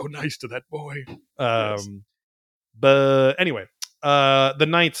was so nice to that boy. But anyway, the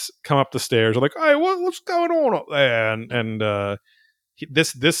knights come up the stairs. They're like, "Hey, what's going on up there?" And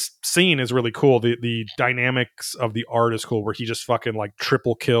this scene is really cool. The dynamics of the art is cool, where he just fucking like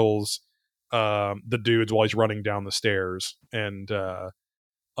triple kills the dudes while he's running down the stairs, and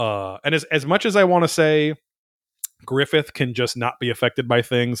And as much as I want to say Griffith can just not be affected by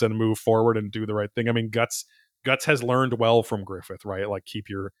things and move forward and do the right thing. I mean, Guts has learned well from Griffith, right? Like keep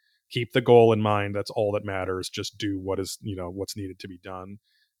the goal in mind. That's all that matters. Just do what is, what's needed to be done.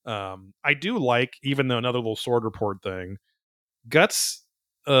 I do like, even though another little sword report thing, Guts,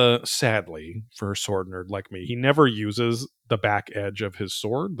 sadly for a sword nerd like me, he never uses the back edge of his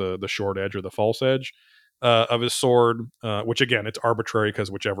sword, the short edge or the false edge of his sword, which again, it's arbitrary because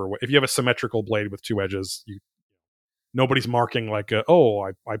whichever way, if you have a symmetrical blade with two edges, nobody's marking like,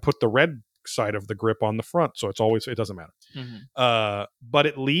 I put the red side of the grip on the front, so it doesn't matter. Mm-hmm. But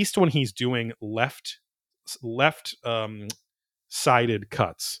at least when he's doing left sided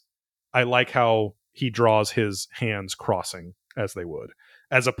cuts, I like how he draws his hands crossing as they would,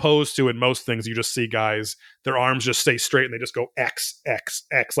 as opposed to in most things you just see guys, their arms just stay straight and they just go X X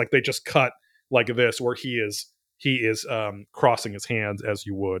X, like they just cut like this, where he is crossing his hands as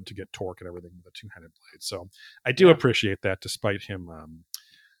you would to get torque and everything with a two-handed blade. So I do appreciate that, despite him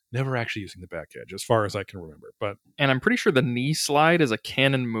never actually using the back edge, as far as I can remember. And I'm pretty sure the knee slide is a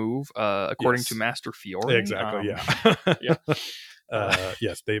canon move, according to Master Fiore. Exactly.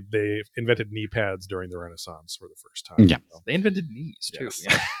 Yes, they invented knee pads during the Renaissance for the first time. Yeah, so. They invented knees too. Yes.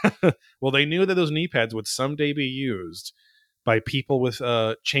 Yeah. Well, they knew that those knee pads would someday be used by people with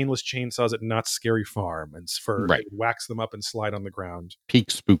chainless chainsaws at Knott's Scary Farm, and wax them up and slide on the ground. Peak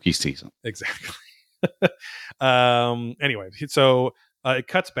spooky season. Exactly. Anyway, so it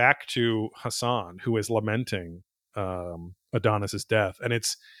cuts back to Hassan, who is lamenting Adonis's death, and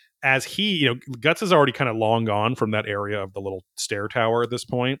it's as he, Guts is already kind of long gone from that area of the little stair tower at this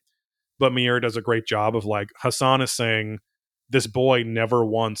point, but Miura does a great job of like, Hassan is saying, this boy never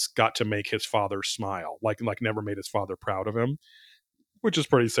once got to make his father smile, like never made his father proud of him, which is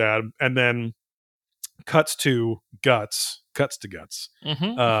pretty sad. And then cuts to Guts,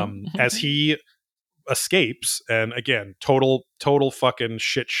 as he escapes, and again, total fucking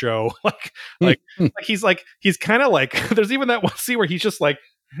shit show. like he's kind of like, there's even that one scene where he's just like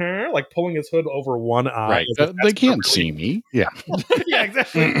pulling his hood over one eye. Right. They can't see me. Yeah. Yeah,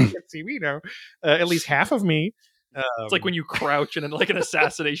 exactly. They can't see me now. At least half of me. It's like when you crouch in like an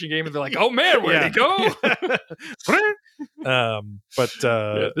assassination game and they're like, oh man, where'd he go?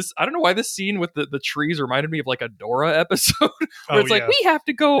 This, I don't know why this scene with the trees reminded me of like a Dora episode where it's like, we have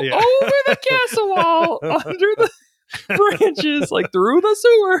to go over the castle wall, under the branches, like through the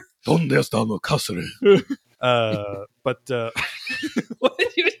sewer. ¿Dónde está la casa? What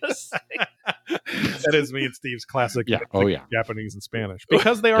did you just say? That is me and Steve's classic Japanese and Spanish,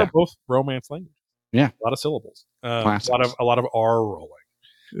 because they are both Romance languages. Yeah, a lot of syllables, a lot of R rolling,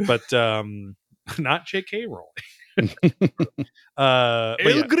 but not JK rolling.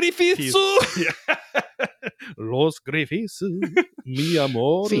 El Griffiths, Los Griffiths, mi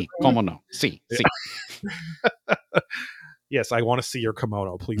amor. Sí, cómo no? Sí, sí. Yes, I want to see your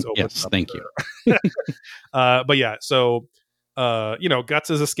kimono. Please open. Yes, thank you. But yeah, so Guts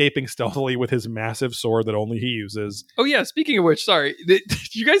is escaping stealthily with his massive sword that only he uses. Oh yeah, speaking of which, sorry, did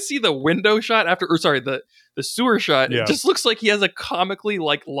you guys see the window shot the sewer shot? Yeah. It just looks like he has a comically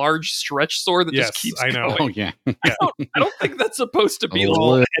like large stretch sword that just keeps going. Oh yeah. I don't think that's supposed to be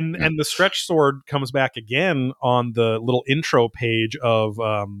long. And the stretch sword comes back again on the little intro page of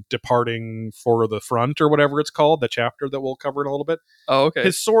Departing for the Front, or whatever it's called, the chapter that we'll cover in a little bit. Oh, okay.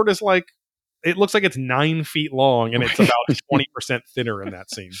 His sword is like, it looks like it's 9 feet long, and it's about 20% thinner in that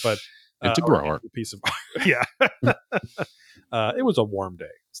scene. But it's a grower. A piece of yeah. It was a warm day.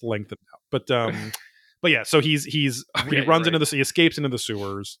 It's lengthened out, but yeah. So he runs into he escapes into the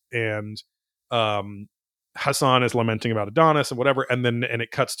sewers, and Hassan is lamenting about Adonis and whatever, and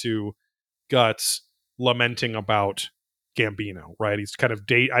it cuts to Guts lamenting about Gambino, right? He's kind of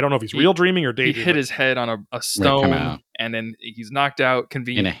I don't know if he's real dreaming or daydreaming. He hit his head on a stone, and then he's knocked out.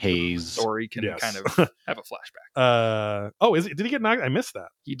 Convenient in a haze, or he can kind of have a flashback. Did he get knocked? I missed that.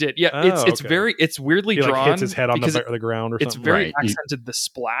 He did. Yeah, it's weirdly he, drawn. Hits his head on the ground, or it's something. very accented, the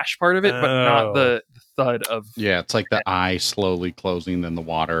splash part of it, but not the thud of. Yeah, it's like the eye slowly closing, then the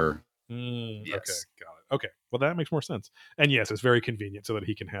water. Yes. Okay, got it. Okay, well that makes more sense. And yes, it's very convenient so that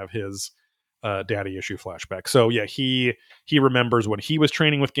he can have his daddy issue flashback. So yeah, he remembers when he was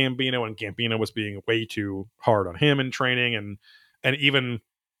training with Gambino, and Gambino was being way too hard on him in training, and even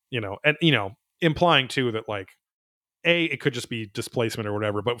implying too that like it could just be displacement or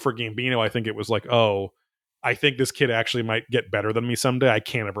whatever, but for Gambino I think it was like, oh, I think this kid actually might get better than me someday. I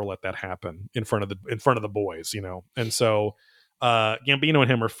can't ever let that happen in front of the boys, And so Gambino and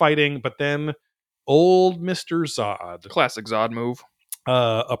him are fighting, but then old Mr. Zod, classic Zod move,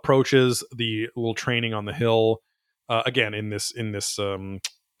 approaches the little training on the hill again in this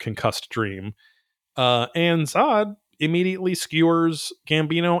concussed dream. And Zod immediately skewers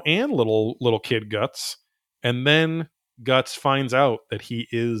Gambino and little kid Guts, and then Guts finds out that he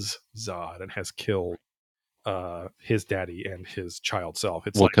is Zod and has killed his daddy and his child self.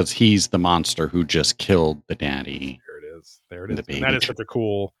 It's like, because he's the monster who just killed the daddy. there it The is. baby. And that is such a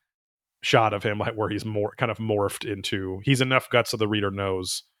cool shot of him, like, where he's more kind of morphed into. He's enough Guts so the reader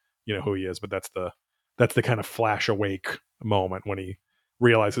knows, who he is. But that's the kind of flash awake moment when he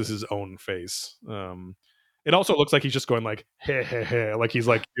realizes his own face. It also looks like he's just going like, hey, hey, hey, like he's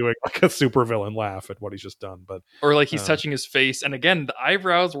like doing like a supervillain laugh at what he's just done. But or like he's touching his face, and again, the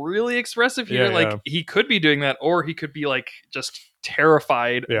eyebrows really expressive here. He could be doing that, or he could be like just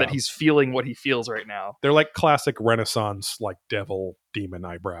terrified that he's feeling what he feels right now. They're like classic Renaissance, like devil demon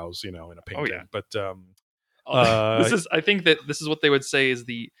eyebrows, in a painting. But I think that this is what they would say is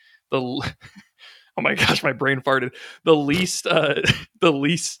the oh my gosh, my brain farted. The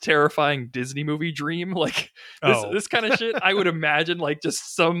least terrifying Disney movie dream, like this kind of shit. I would imagine like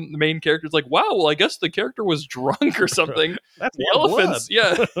just some main characters like, wow, well, I guess the character was drunk or something. That's the elephants,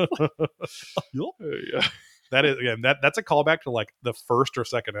 yeah. Yeah. That is, again, that's a callback to like the first or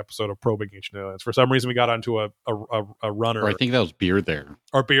second episode of Probing Ancient Aliens. For some reason, we got onto a runner. Or I think that was Beer There.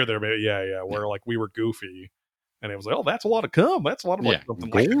 Or Beer There, yeah. Where like we were goofy. And it was like, oh, that's a lot of cum. That's a lot of like something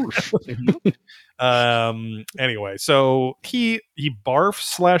like that. Anyway, so he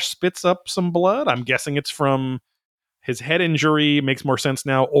barfs / spits up some blood. I'm guessing it's from his head injury. Makes more sense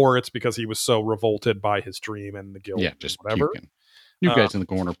now, or it's because he was so revolted by his dream and the guilt. Yeah, just whatever. Puking. You guys in the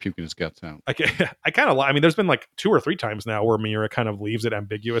corner puking his guts out. I kind of. I mean, there's been like 2 or 3 times now where Miura kind of leaves it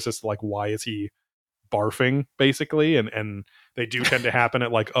ambiguous as to like why is he barfing, basically, and they do tend to happen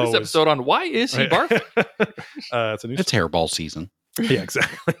at like this episode on why is he barfing. It's hairball season. Yeah,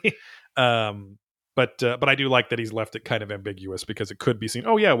 exactly. But I do like that he's left it kind of ambiguous, because it could be seen,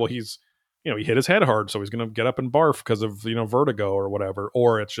 oh yeah, well he's he hit his head hard, so he's gonna get up and barf because of vertigo or whatever,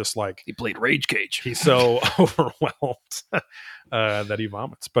 or it's just like he played Rage Cage. He's so overwhelmed that he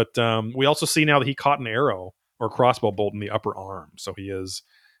vomits. But we also see now that he caught an arrow or crossbow bolt in the upper arm, so he is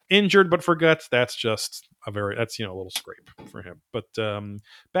injured. But for Guts, that's just a little scrape for him. But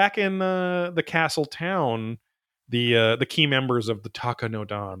back in the castle town, the key members of the Taka no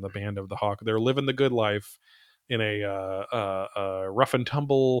Dan, the band of the Hawk, they're living the good life in a rough and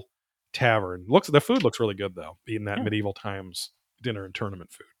tumble tavern. The food looks really good though, being that medieval times dinner and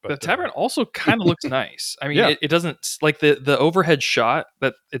tournament food. But the tavern also kind of looks nice. I mean, it doesn't like the overhead shot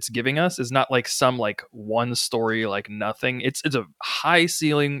that it's giving us is not like some like one story like nothing. It's a high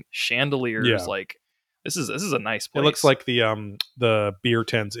ceiling chandeliers. Yeah. Like this is a nice place. It looks like the beer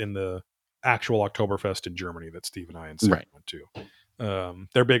tents in the actual Oktoberfest in Germany that Steve and I and Sam went to.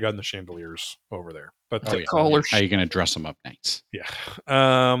 They're big on the chandeliers over there. But how are you going to dress them up nice?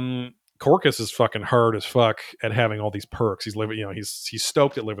 Yeah. Corcus is fucking hard as fuck at having all these perks. He's living, he's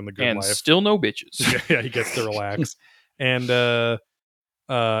stoked at living the good life. Still no bitches. Yeah, he gets to relax. And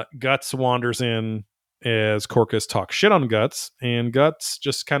Guts wanders in as Corcus talks shit on Guts, and Guts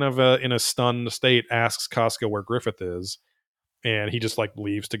just kind of in a stunned state asks Casca where Griffith is, and he just like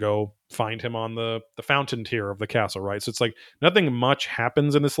leaves to go find him on the fountain tier of the castle, right? So it's like nothing much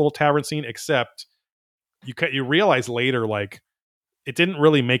happens in this little tavern scene, except you realize later, like, it didn't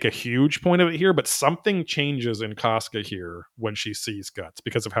really make a huge point of it here, but something changes in Casca here when she sees Guts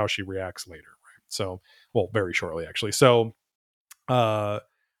because of how she reacts later, right? So, well, very shortly actually. So, the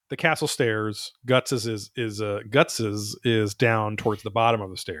castle stairs, Guts's is down towards the bottom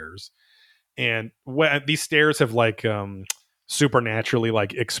of the stairs, and these stairs have like supernaturally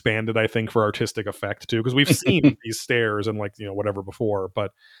like expanded, I think, for artistic effect too, because we've seen these stairs and like whatever before,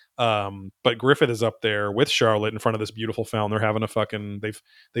 but Griffith is up there with Charlotte in front of this beautiful fountain. They're having a fucking they've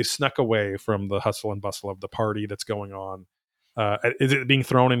snuck away from the hustle and bustle of the party that's going on. Is it being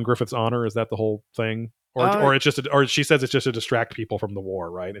thrown in Griffith's honor? Is that the whole thing? Or it's just or she says it's just to distract people from the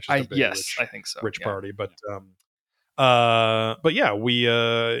right? It's just a big I think so. Rich party. But we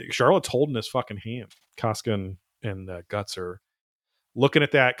Charlotte's holding his fucking hand. Casca and Guts are looking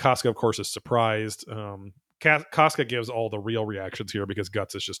at that. Casca, of course, is surprised. Casca gives all the real reactions here because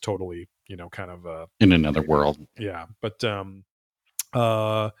Guts is just totally, kind of in another world. Yeah, but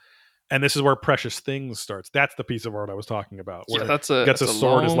and this is where Precious Things starts. That's the piece of art I was talking about. Where that's a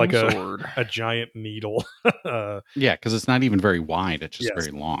sword is like sword. a giant needle. Yeah, because it's not even very wide; it's just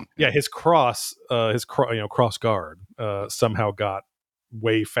very long. Yeah, his cross guard, somehow got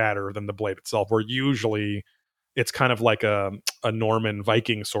way fatter than the blade itself. Where usually it's kind of like a Norman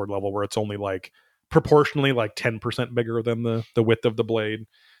Viking sword level, where it's only like proportionally like 10% bigger than the width of the blade,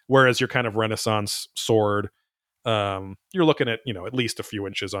 whereas your kind of Renaissance sword You're looking at, at least a few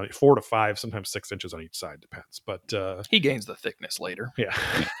inches on 4 to 5, sometimes 6 inches on each side, depends. But he gains the thickness later. Yeah.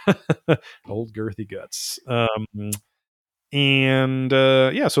 Old girthy guts.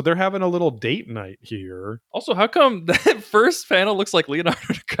 So they're having a little date night here. Also, how come that first panel looks like Leonardo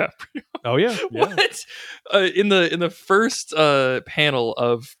DiCaprio? Oh yeah. What? In the first panel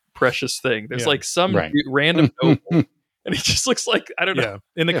of Precious Thing, there's like some random noble. And he just looks like, I don't know.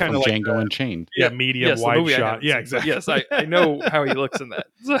 Yeah. In the kind of like Django Unchained. Medium wide shot. Yeah, exactly. Yes, I know how he looks in that.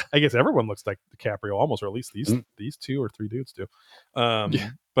 I guess everyone looks like DiCaprio almost, or at least these 2 or 3 dudes do.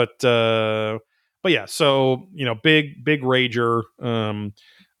 But yeah, so big rager.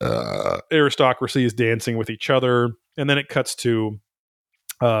 Aristocracy is dancing with each other, and then it cuts to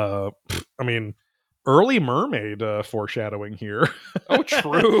early mermaid foreshadowing here. Oh,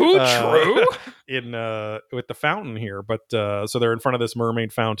 true. In with the fountain here, but so they're in front of this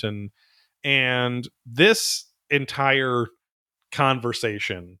mermaid fountain, and this entire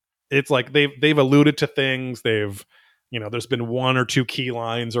conversation, it's like they've alluded to things. They've there's been 1 or 2 key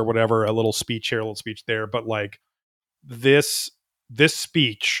lines or whatever, a little speech here, a little speech there, but like this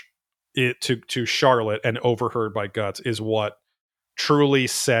speech to Charlotte and overheard by Guts is what truly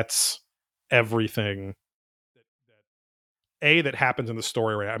sets everything that happens in the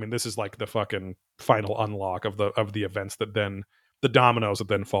story, right? I mean, this is like the fucking final unlock of the events that then the dominoes that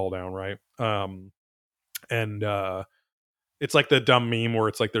then fall down, right? It's like the dumb meme where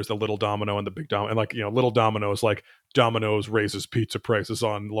it's like there's the little domino and the big domino, and like little domino is like Domino's raises pizza prices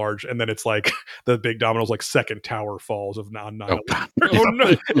on large, and then it's like the big domino's like second tower falls of non 9/11. Oh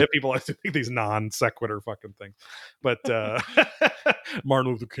no! Yeah, people like to think these non sequitur fucking things, but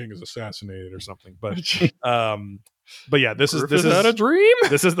Martin Luther King is assassinated or something. But yeah, this is not a dream.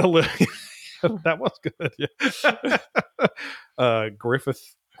 This is the that was good. Yeah.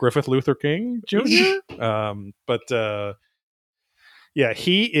 Griffith Luther King Jr. Yeah,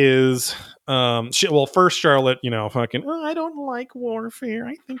 he is. First Charlotte, fucking. Oh, I don't like warfare.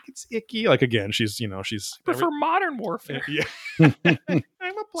 I think it's icky. Like again, she's. I prefer modern warfare. Yeah. I'm a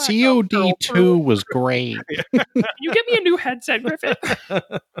black COD2 was great. You get me a new headset, Griffith.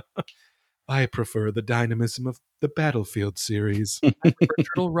 I prefer the dynamism of the Battlefield series. I prefer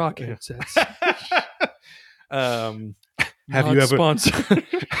Turtle Rock headsets.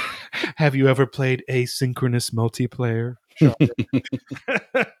 Have you ever played asynchronous multiplayer?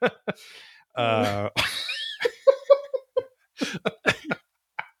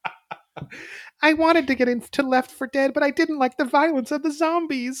 I wanted to get into Left 4 Dead, but I didn't like the violence of the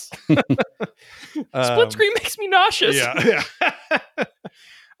zombies. Split screen makes me nauseous. Yeah.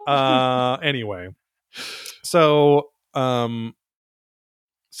 Anyway, so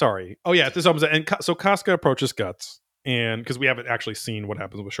sorry. Oh yeah, this almost, and so Casca approaches Guts, and because we haven't actually seen what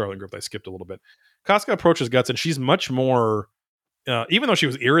happens with Charlotte and Griffith, I skipped a little bit. Casca approaches Guts, and she's much more, even though she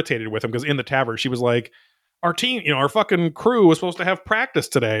was irritated with him, because in the tavern she was like, our team, our fucking crew was supposed to have practice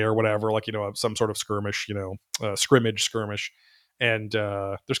today or whatever, like some sort of skirmish, skirmish, and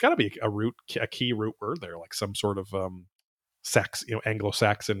there's got to be a key root word there, like some sort of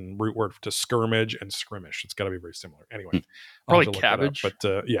Anglo-Saxon root word to skirmish and skirmish. It's got to be very similar. Anyway, probably cabbage.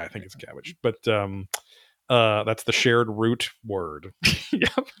 But yeah, I think it's cabbage. But that's the shared root word.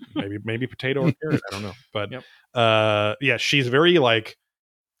 Yep. Maybe potato or carrot. I don't know. But yeah, she's very like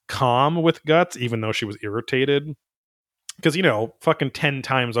calm with Guts, even though she was irritated. Because fucking 10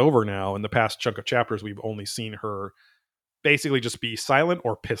 times over now in the past chunk of chapters, we've only seen her basically just be silent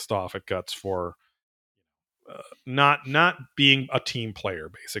or pissed off at Guts for not being a team player,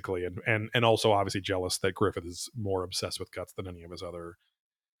 basically, and also obviously jealous that Griffith is more obsessed with Guts than any of his other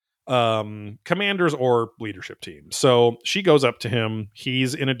commanders or leadership team. So she goes up to him.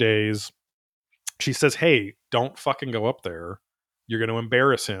 He's in a daze. She says, "Hey, don't fucking go up there. You're going to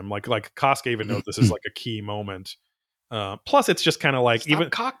embarrass him." Like Casca even knows this is like a key moment. Plus, it's just kind of like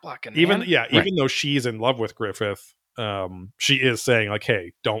cock blocking. Even though she's in love with Griffith, she is saying like,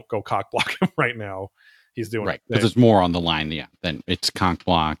 "Hey, don't go cock block him right now. He's doing right." But there's more on the line. Yeah, then it's cock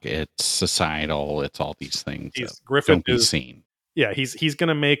block. It's societal. It's all these things. Griffith don't be seen. Yeah, he's going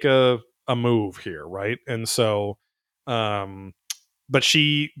to make a move here, right? And so, but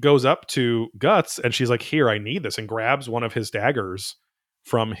she goes up to Guts and she's like, "Here, I need this," and grabs one of his daggers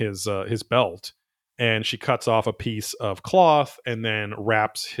from his belt, and she cuts off a piece of cloth and then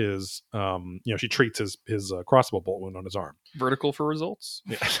wraps his she treats his crossbow bolt wound on his arm. Vertical for results.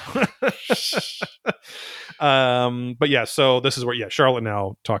 Yeah. But yeah, so this is where Charlotte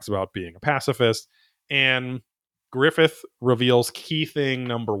now talks about being a pacifist, and Griffith reveals key thing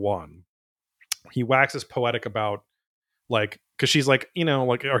number 1. He waxes poetic about like, because she's like,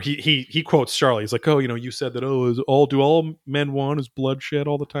 like, or he quotes Charlie. He's like, oh, you said that, do all men want is bloodshed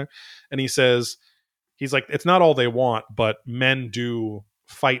all the time? And he says, he's like, it's not all they want, but men do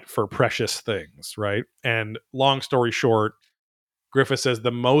fight for precious things, right? And long story short, Griffith says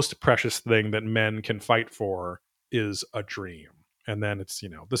the most precious thing that men can fight for is a dream. And then it's,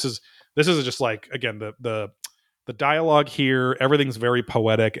 this is just like, again, the dialogue here, everything's very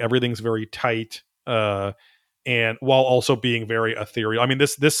poetic, everything's very tight, and while also being very ethereal. I mean,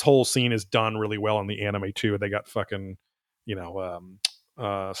 this whole scene is done really well in the anime too. They got fucking, Susumu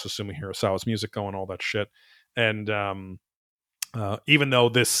Hirasawa's music going, all that shit. And even though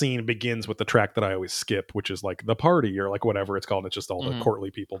this scene begins with the track that I always skip, which is like the party or like whatever it's called, it's just all the courtly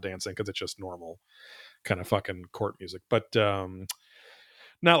people dancing because it's just normal kind of fucking court music. But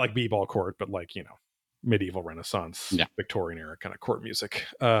not like b-ball court, but like, medieval Renaissance, Victorian era kind of court music,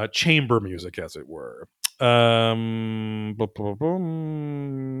 chamber music, as it were. I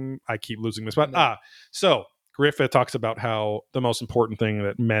keep losing this spot. So Griffith talks about how the most important thing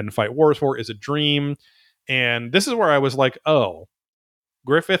that men fight wars for is a dream. And this is where I was like, oh,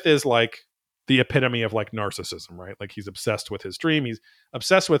 Griffith is like the epitome of like narcissism, right? Like he's obsessed with his dream. He's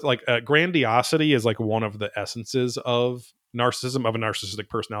obsessed with like grandiosity is like one of the essences of narcissism, of a narcissistic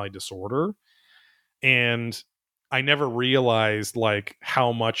personality disorder. And I never realized like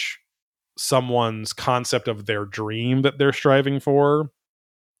how much someone's concept of their dream that they're striving for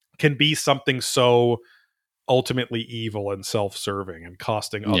can be something so ultimately evil and self-serving and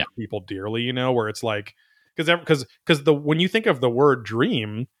costing other people dearly, where it's like, because when you think of the word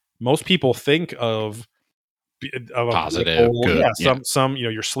dream, most people think of positive, good, some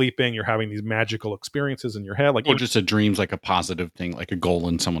you're sleeping, you're having these magical experiences in your head, like, or just a dream's like a positive thing, like a goal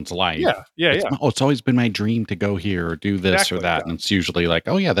in someone's life. It's always been my dream to go here or do this or that, and it's usually like,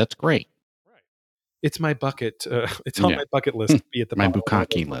 oh yeah, that's great. It's my bucket. It's on my bucket list to be at my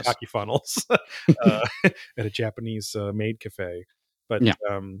bukkake list. Bukkake funnels at a Japanese maid cafe. But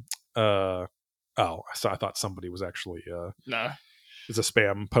I thought somebody was actually it's a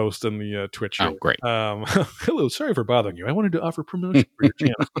spam post in the Twitch. Oh, great. Hello, sorry for bothering you. I wanted to offer promotion for your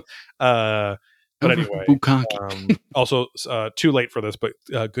channel. But anyway, also too late for this. But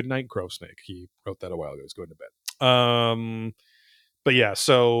good night, Grove Snake. He wrote that a while ago. He's going to bed. But yeah,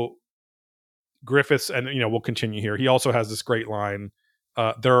 so Griffiths, and we'll continue here. He also has this great line.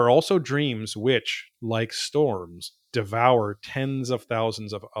 There are also dreams which, like storms, devour tens of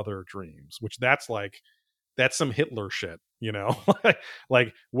thousands of other dreams. Which that's some Hitler shit,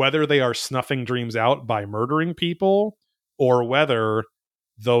 like whether they are snuffing dreams out by murdering people, or whether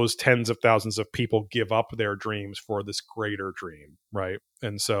those tens of thousands of people give up their dreams for this greater dream, right?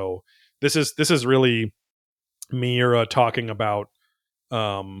 And so this is really Miura talking about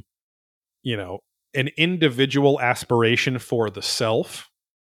an individual aspiration for the self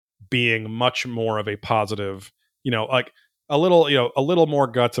being much more of a positive, like a little more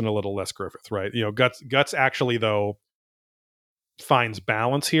Guts and a little less Griffith, right? Guts actually though finds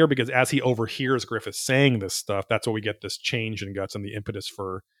balance here, because as he overhears Griffith saying this stuff, that's what we get this change in Guts and the impetus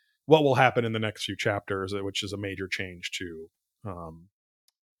for what will happen in the next few chapters, which is a major change to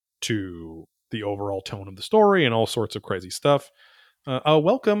the overall tone of the story and all sorts of crazy stuff.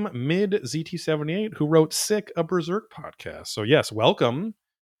 Welcome Mid ZT78, who wrote Sick, a Berserk podcast. So yes, welcome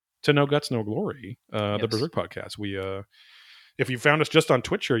to No Guts, No Glory, the Berserk podcast. We if you found us just on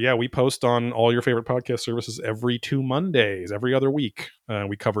Twitch, we post on all your favorite podcast services every 2 Mondays, every other week.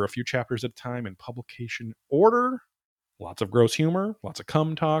 We cover a few chapters at a time in publication order. Lots of gross humor, lots of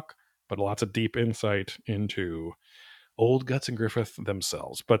cum talk, but lots of deep insight into old Guts and Griffith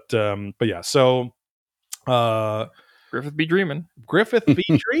themselves. But yeah, so Griffith be dreaming. Griffith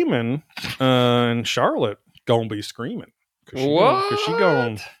be dreaming, and Charlotte gonna be screaming. Cause she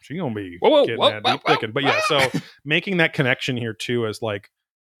gonna be getting that deep thinking. But yeah, so making that connection here too is like,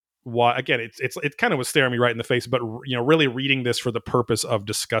 why again? It kind of was staring me right in the face. But really reading this for the purpose of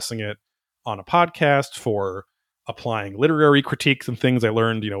discussing it on a podcast, for applying literary critiques and things I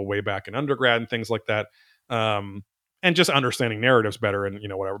learned way back in undergrad and things like that, and just understanding narratives better and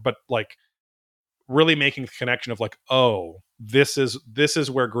whatever. But like really making the connection of like, oh, this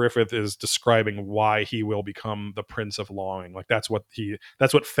is where Griffith is describing why he will become the Prince of Longing. Like that's what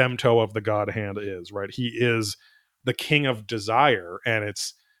Femto of the God Hand is, right? He is the king of desire, and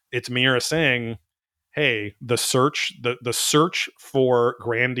it's Miura saying, hey, the search for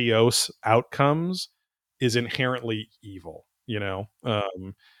grandiose outcomes is inherently evil,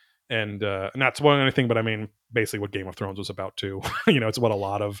 and not spoiling anything, but I mean, basically what Game of Thrones was about too. It's what a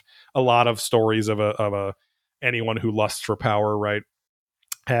lot of stories of a anyone who lusts for power, right,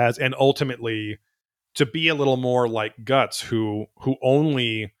 has. And ultimately, to be a little more like Guts, who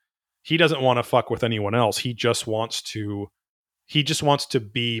only he doesn't want to fuck with anyone else. He just wants to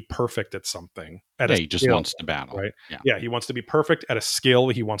be perfect at something. He just wants to battle. Right? Yeah, he wants to be perfect at a skill.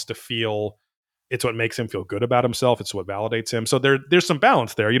 He wants to feel it's what makes him feel good about himself. It's what validates him. So there's some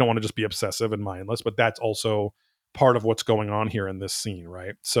balance there. You don't want to just be obsessive and mindless, but that's also part of what's going on here in this scene,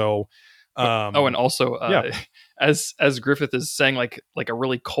 right? So and also as Griffith is saying like a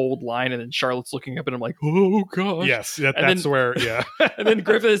really cold line, and then Charlotte's looking up at him like, oh gosh. Yes, that's where and then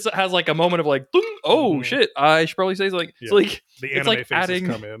Griffith has like a moment of like, oh shit, I should probably say like, it's like the anime like faces adding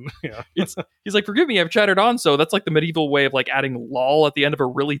come in. Yeah. He's like, forgive me, I've chattered on. So that's like the medieval way of like adding lol at the end of a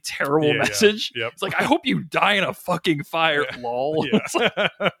really terrible message. Yep. It's like, I hope you die in a fucking fire, lol.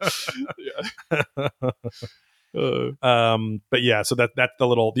 But yeah, so that's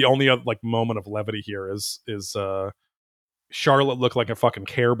the only other like moment of levity here is Charlotte looked like a fucking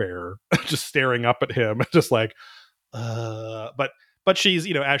Care Bear just staring up at him, just like but she's,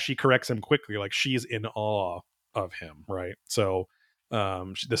 as she corrects him quickly, like she's in awe of him, right? So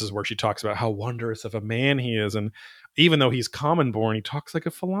this is where she talks about how wondrous of a man he is, and even though he's common born, he talks like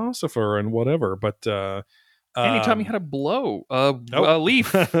a philosopher and whatever. But and he taught me how to blow a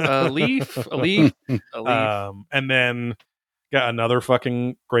leaf, a leaf. And then got another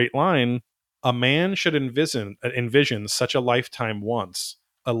fucking great line. A man should envision such a lifetime once,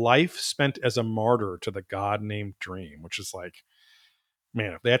 a life spent as a martyr to the god named Dream, which is like,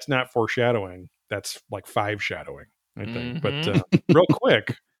 man, if that's not foreshadowing, that's like 5 shadowing, I think. But real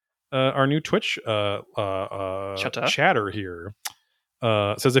quick, our new Twitch chatter here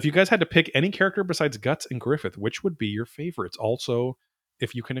says, if you guys had to pick any character besides Guts and Griffith, which would be your favorites? Also,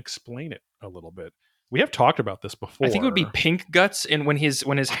 if you can explain it a little bit. We have talked about this before. I think it would be Pink Guts, and when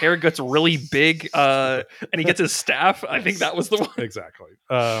his hair gets really big, and he gets his staff. I think that was the one. Exactly.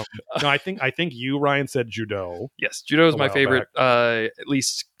 No, I think you, Ryan, said Judo. Yes, Judo is my favorite, at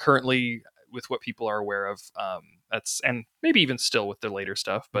least currently with what people are aware of. That's, and maybe even still with their later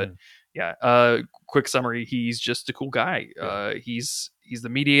stuff, but quick summary: he's just a cool guy. He's the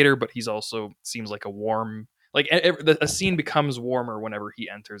mediator, but he's also seems like a warm. Like a scene becomes warmer whenever he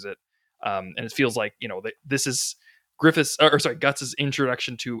enters it. And it feels like, this is Guts'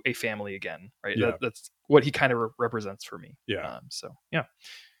 introduction to a family again, right? Yeah. That's what he kind of represents for me. Yeah. So yeah.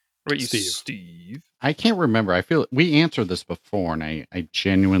 What about you, Steve? I can't remember. I feel we answered this before, and I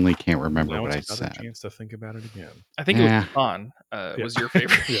genuinely can't remember what I said. Chance to think about it again. I think it was Hassan. Was your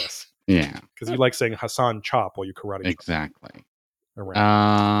favorite? Yes. Yeah. Because you like saying Hassan Chop while you karate. Exactly.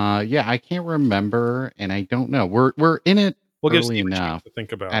 Yeah, I can't remember, and I don't know. We're in it. We'll give early Steve enough to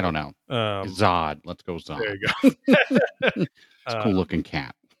think about. I don't know. Zod. Let's go Zod. There you go. It's a cool looking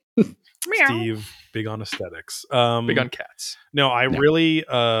cat. Steve, big on aesthetics. Big on cats. No, really.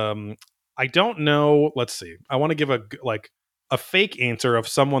 I don't know. Let's see. I want to give a fake answer of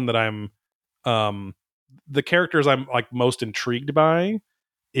someone that I'm. The characters I'm like most intrigued by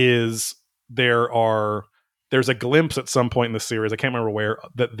is there's a glimpse at some point in the series. I can't remember where,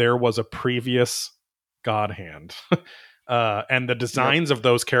 that there was a previous God Hand. And the designs of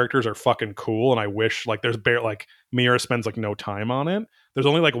those characters are fucking cool, and I wish there's Miura spends no time on it. There's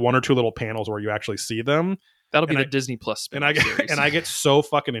only 1 or 2 little panels where you actually see them. That'll be the Disney Plus series. And I get so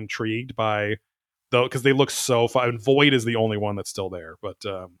fucking intrigued by though, because they look so fun. And Void is the only one that's still there, but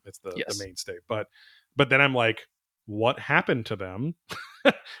it's the mainstay. But then I'm like, what happened to them?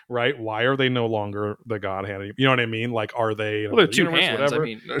 Right? Why are they no longer the God Hand? You know what I mean? Are they? Well, they're 2 hands. Whatever? I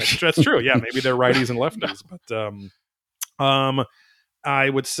mean, that's true. Yeah, maybe they're righties and lefties. But I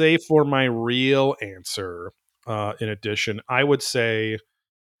would say for my real answer, in addition, I would say,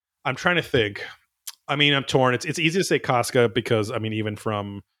 I'm trying to think. I mean, I'm torn. It's easy to say Casca because, I mean, even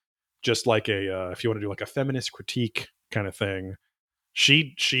from just if you want to do a feminist critique kind of thing,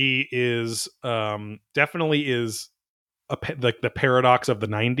 she is definitely is the paradox of the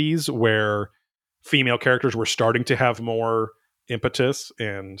 90s where female characters were starting to have more impetus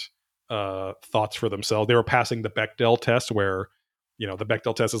and thoughts for themselves. They were passing the Bechdel test where, the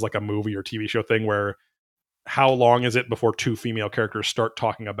Bechdel test is like a movie or TV show thing where how long is it before 2 female characters start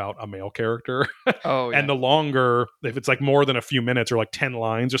talking about a male character? Oh, yeah. And the longer, if it's more than a few minutes or 10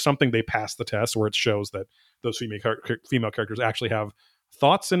 lines or something, they pass the test where it shows that those female characters actually have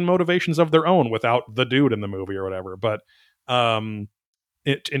thoughts and motivations of their own without the dude in the movie or whatever. But in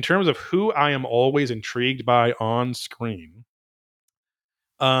terms of who I am always intrigued by on screen,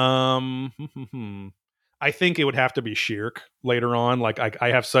 I think it would have to be Shirk later on. I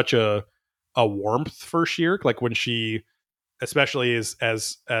have such a warmth for Shirk, when she, especially as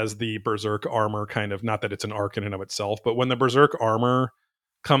the Berserk armor kind of, not that it's an arc in and of itself, but when the Berserk armor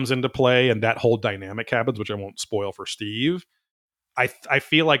comes into play and that whole dynamic happens, which I won't spoil for Steve. I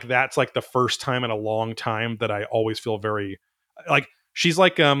feel like that's like the first time in a long time that I always feel very like she's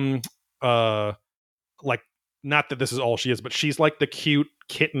like like, not that this is all she is, but she's like the cute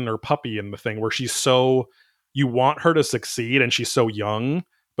kitten or puppy in the thing where she's so, you want her to succeed and she's so young,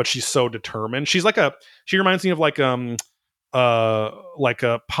 but she's so determined. She reminds me of like a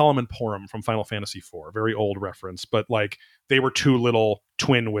Palom and Porum from Final Fantasy IV, very old reference, but like they were two little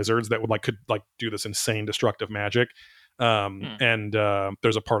twin wizards that could do this insane destructive magic. And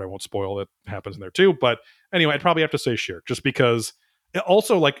there's a part I won't spoil that happens in there too, but anyway, I'd probably have to say Shirk, just because it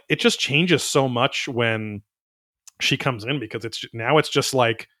also like it just changes so much when she comes in, because it's just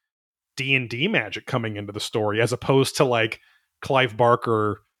like D&D magic coming into the story, as opposed to like Clive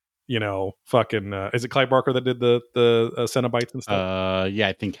Barker, fucking is it Clive Barker that did the Cenobites and stuff? Yeah,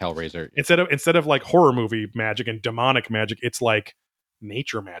 I think Hellraiser. Instead of like horror movie magic and demonic magic, it's like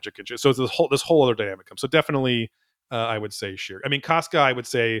nature magic, and so it's this whole other dynamic comes. So definitely, I would say Shirk. I mean, Casca, I would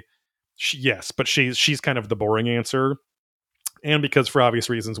say yes, but she's kind of the boring answer, and because for obvious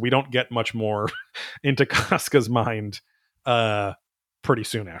reasons, we don't get much more into Casca's mind pretty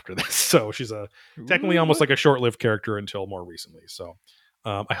soon after this. So she's technically almost like a short-lived character until more recently. So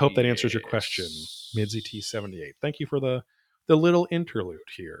I hope that answers your question, Midzy T78. Thank you for the little interlude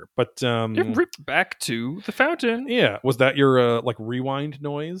here. But it ripped back to the fountain. Yeah, was that your like rewind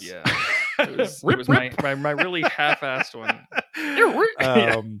noise? Yeah, it was my really half-assed one.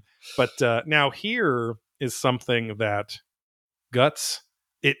 But now here is something that Guts,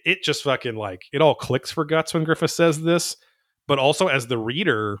 it just fucking like it all clicks for Guts when Griffith says this, but also as the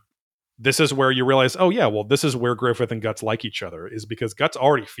reader, this is where you realize, oh yeah, well, this is where Griffith and Guts like each other, is because Guts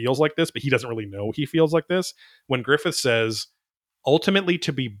already feels like this, but he doesn't really know he feels like this. When Griffith says, ultimately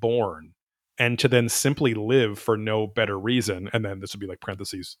to be born and to then simply live for no better reason, and then this would be like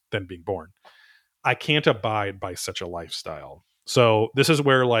parentheses, than being born. I can't abide by such a lifestyle. So this is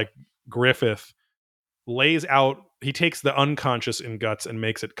where like Griffith lays out, he takes the unconscious in Guts and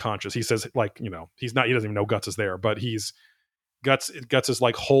makes it conscious. He says, like, he doesn't even know Guts is there, but Guts is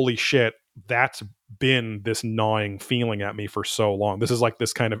like, holy shit, that's been this gnawing feeling at me for so long. This is like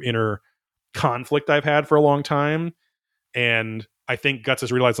this kind of inner conflict I've had for a long time. And I think Guts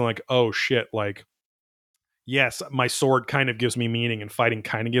is realizing like, oh shit, like, yes, my sword kind of gives me meaning and fighting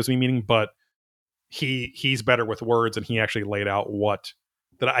kind of gives me meaning, but he's better with words, and he actually laid out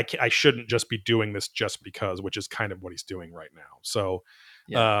that I shouldn't just be doing this just because, which is kind of what he's doing right now. So,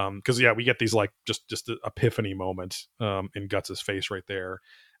 because we get these like just an epiphany moment in Guts's face right there,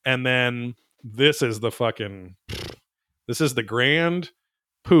 and then this is the grand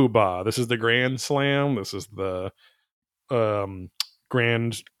poobah. This is the grand slam. This is the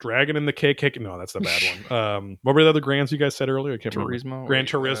grand dragon in the cake. No, that's the bad one. What were the other grands you guys said earlier? I can't remember. Gran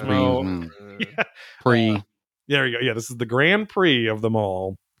Turismo. Yeah. Prix. There you go. Yeah, this is the Grand Prix of them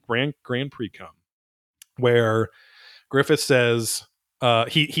all. Grand Prix come, where Griffith says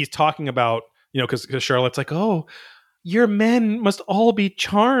he's talking about, because Charlotte's like, oh, your men must all be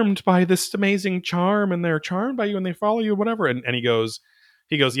charmed by this amazing charm, and they're charmed by you and they follow you, whatever. And he goes,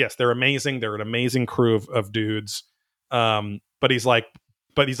 yes, they're amazing. They're an amazing crew of dudes. But he's like,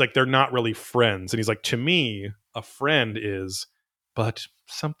 they're not really friends. And he's like, to me, a friend is, but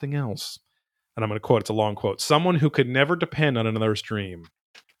something else. And I'm going to quote, it's a long quote. Someone who could never depend on another's dream.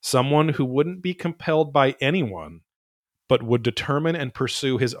 Someone who wouldn't be compelled by anyone, but would determine and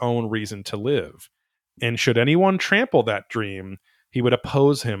pursue his own reason to live. And should anyone trample that dream, he would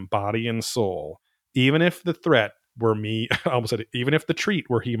oppose him body and soul, even if the threat were me. I almost said it, even if the treat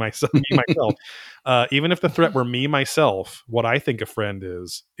were me myself. Even if the threat were me myself, what I think a friend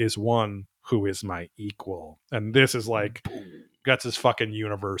is one who is my equal. And this is like, Guts' fucking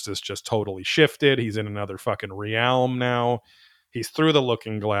universe is just totally shifted. He's in another fucking realm now. He's through the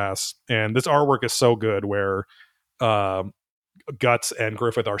looking glass, and this artwork is so good where Guts and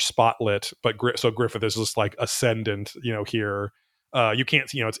Griffith are spotlit, but so Griffith is just like ascendant, here. You can't,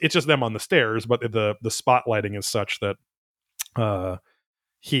 it's just them on the stairs, but the spotlighting is such that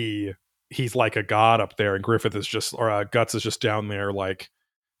he's like a god up there, and Griffith is just, or Guts is just down there like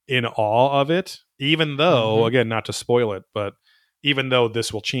in awe of it, even though, again, not to spoil it, but even though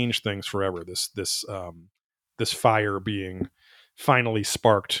this will change things forever, this fire being finally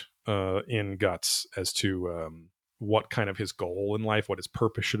sparked in Guts as to what kind of his goal in life, what his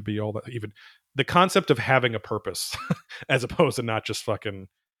purpose should be, all that, even the concept of having a purpose as opposed to not just fucking,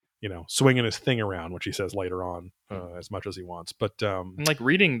 swinging his thing around, which he says later on, as much as he wants. But and like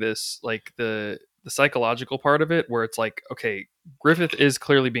reading this, like the the psychological part of it, where it's like, okay, Griffith is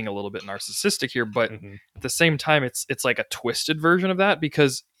clearly being a little bit narcissistic here, but at the same time, it's like a twisted version of that,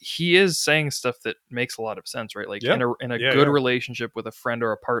 because he is saying stuff that makes a lot of sense, right? Like in a good relationship with a friend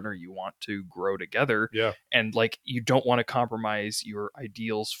or a partner, you want to grow together, and like you don't want to compromise your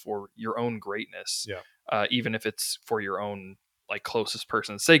ideals for your own greatness, even if it's for your own like closest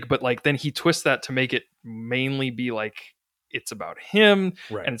person's sake. But like then he twists that to make it mainly be like it's about him,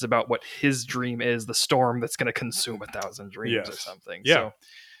 and it's about what his dream is, the storm that's going to consume 1,000 dreams or something. So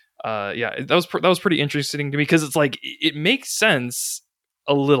that was pretty interesting to me, because it's like it makes sense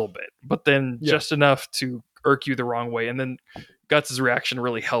a little bit, but then just enough to irk you the wrong way. And then Guts' reaction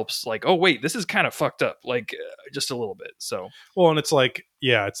really helps, like, oh wait, this is kind of fucked up, like just a little bit. So and it's like,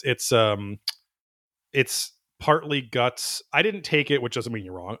 it's partly Guts. I didn't take it, which doesn't mean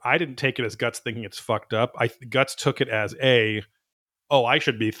you're wrong. I didn't take it as Guts thinking it's fucked up. Guts took it as I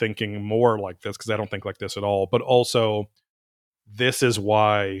should be thinking more like this, because I don't think like this at all. But also, this is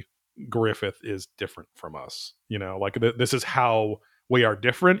why Griffith is different from us. You know, like this is how we are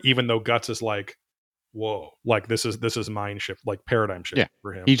different. Even though Guts is like, whoa, like this is mind shift, like paradigm shift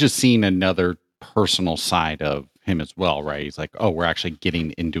for him. He's just seen another personal side of him as well, right? He's like, oh, we're actually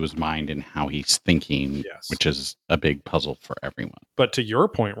getting into his mind and how he's thinking, which is a big puzzle for everyone. But to your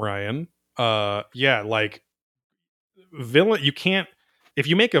point, Ryan, like villain, you can't, if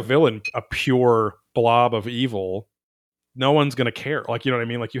you make a villain a pure blob of evil, no one's going to care. Like, you know what I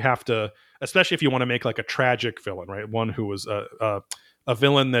mean? Like you have to, especially if you want to make like a tragic villain, right? One who was a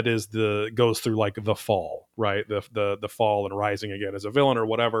villain that is goes through like the fall, right? The fall and rising again as a villain or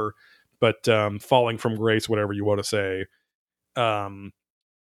whatever. But falling from grace, whatever you want to say,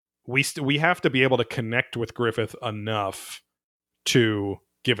 we have to be able to connect with Griffith enough to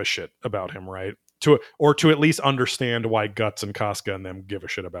give a shit about him, right? To at least understand why Guts and Casca and them give a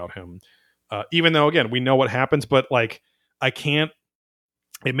shit about him. Even though, again, we know what happens, but like I can't.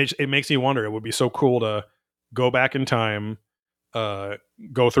 It makes me wonder. It would be so cool to go back in time, go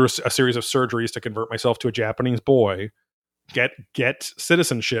through a series of surgeries to convert myself to a Japanese boy. Get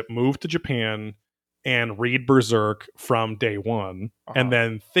citizenship, move to Japan, and read Berserk from day one, and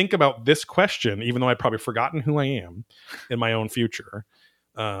then think about this question, even though I'd probably forgotten who I am in my own future.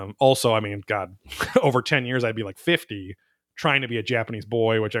 Also, I mean, God, over 10 years, I'd be like 50, trying to be a Japanese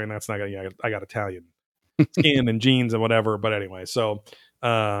boy, which I mean, that's not gonna, I got Italian skin and jeans and whatever. But anyway, so,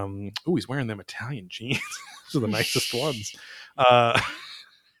 he's wearing them Italian jeans. Those are the nicest ones.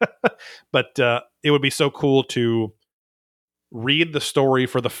 But it would be so cool to read the story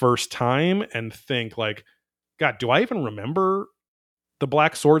for the first time and think like, God, do I even remember the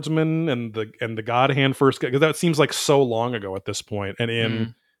Black Swordsman and the God Hand first? Because that seems like so long ago at this point. And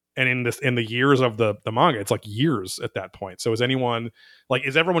in the years of the manga, it's like years at that point. So is everyone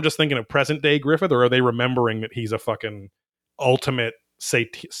just thinking of present day Griffith, or are they remembering that he's a fucking ultimate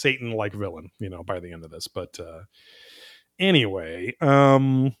Satan like villain, you know, by the end of this? But anyway,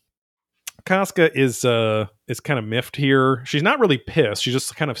 Casca is kind of miffed here. She's not really pissed. She's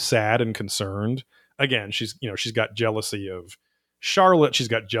just kind of sad and concerned. Again, she's got jealousy of Charlotte. She's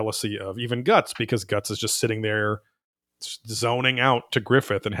got jealousy of even Guts, because Guts is just sitting there zoning out to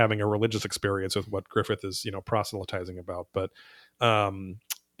Griffith and having a religious experience with what Griffith is, you know, proselytizing about. But I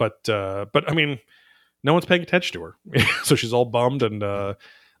mean, no one's paying attention to her. So she's all bummed, and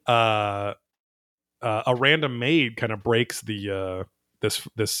a random maid kind of breaks the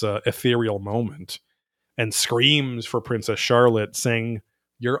this ethereal moment and screams for Princess Charlotte, saying,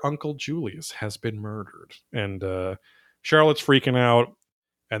 "Your Uncle Julius has been murdered." And Charlotte's freaking out.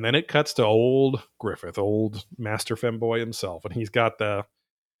 And then it cuts to old Griffith, old Master Femboy himself, and he's got the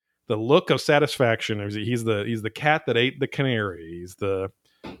look of satisfaction. He's the cat that ate the canary. He's the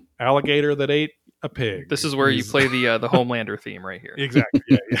alligator that ate a pig. This is where you play the Homelander theme right here. Exactly.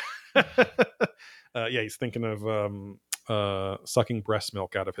 Yeah. He's thinking of sucking breast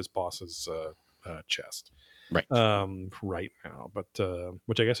milk out of his boss's chest. Right. Right now, but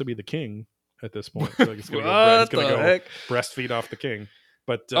which I guess would be the king at this point. So he's gonna go breastfeed off the king.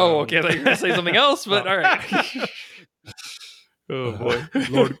 But okay, I thought you were gonna say something else, but all right. Oh boy,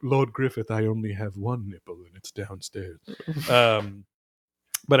 Lord Griffith, I only have one nipple and it's downstairs.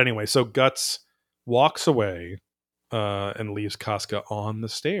 But anyway, so Guts walks away and leaves Casca on the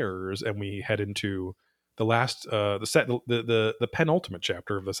stairs, and we head into the last the penultimate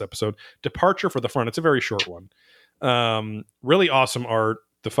chapter of this episode, Departure for the Front. It's a very short one. Really awesome art.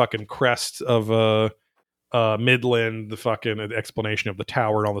 The fucking crest of Midland, the fucking explanation of the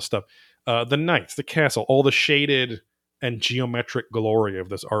tower and all this stuff. The knights, the castle, all the shaded and geometric glory of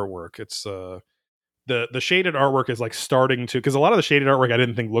this artwork. It's the shaded artwork is like starting to, because a lot of the shaded artwork I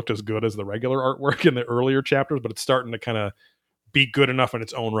didn't think looked as good as the regular artwork in the earlier chapters, but it's starting to kind of be good enough in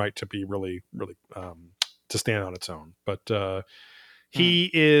its own right to be really to stand on its own. But he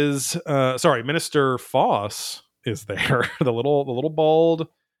is Minister Foss is there. the little bald,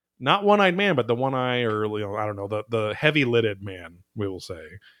 not one-eyed man, but the one eye, or I don't know, the heavy-lidded man, we will say.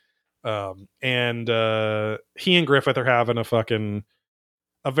 And he and Griffith are having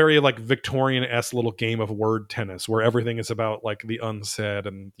a very like Victorian-esque little game of word tennis where everything is about like the unsaid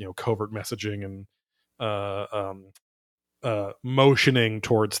and covert messaging and motioning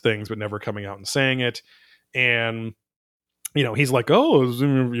towards things but never coming out and saying it. And he's like, oh,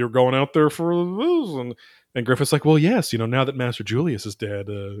 you're going out there for this, and Griffith's like, well, yes, now that Master Julius is dead,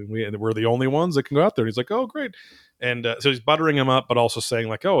 we're the only ones that can go out there. And he's like, oh, great. And so he's buttering him up, but also saying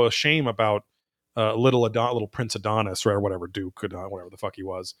like, oh, a shame about little Prince Adonis, or whatever, Duke, whatever the fuck he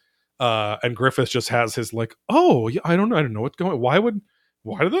was. And Griffith just has his like, oh, yeah, I don't know what's going. Why would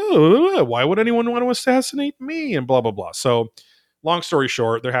anyone want to assassinate me? And blah blah blah. So, long story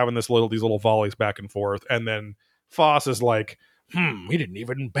short, they're having these little volleys back and forth, and then Foss is like, we didn't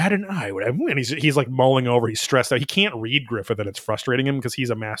even bat an eye. And he's like mulling over. He's stressed out. He can't read Griffith, and it's frustrating him because he's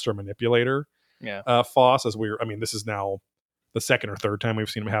a master manipulator. Yeah. Foss, this is now the second or third time we've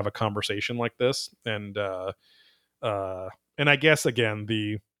seen him have a conversation like this. And I guess again,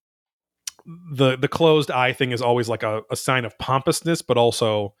 the closed eye thing is always like a sign of pompousness, but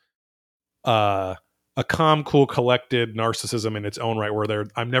also a calm, cool, collected narcissism in its own right, where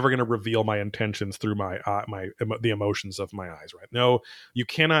I'm never going to reveal my intentions through the emotions of my eyes. Right? No, you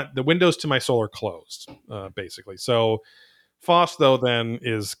cannot. The windows to my soul are closed, basically. So Foss, though, then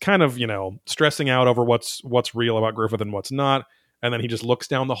is kind of stressing out over what's real about Griffith and what's not, and then he just looks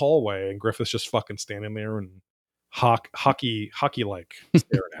down the hallway, and Griffith's just fucking standing there and hockey like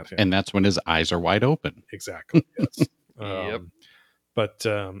staring at him, and that's when his eyes are wide open. Exactly. Yes. Yep. But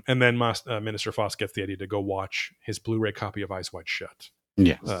and then Minister Foss gets the idea to go watch his Blu-ray copy of Eyes Wide Shut.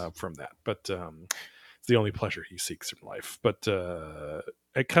 Yes. From that, but it's the only pleasure he seeks in life. But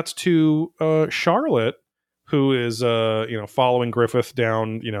it cuts to Charlotte, who is following Griffith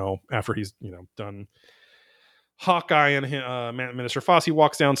down. After he's done Hawkeye and Minister Foss, he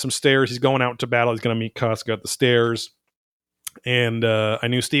walks down some stairs. He's going out to battle. He's going to meet Casca at the stairs. And I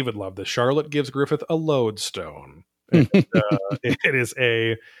knew Steve would love this. Charlotte gives Griffith a lodestone. And, it is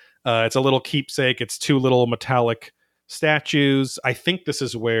it's a little keepsake. It's two little metallic statues. I think this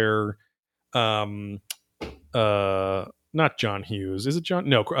is where not John Hughes, is it John?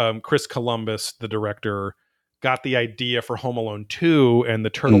 No, Chris Columbus, the director, got the idea for Home Alone 2 and the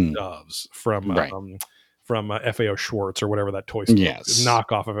turtle doves from FAO Schwartz, or whatever that toy store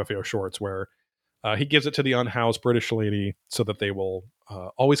knockoff of FAO Schwartz, where he gives it to the unhoused British lady so that they will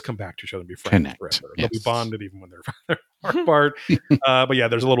always come back to each other and be friends forever. They'll be bonded even when they're far apart. But yeah,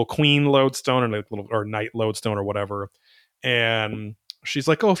 there's a little queen lodestone and or knight lodestone or whatever. And she's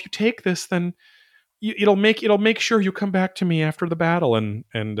like, "Oh, if you take this, then it'll make sure you come back to me after the battle." And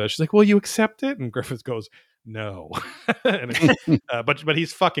she's like, "Will you accept it?" And Griffith goes, "No." But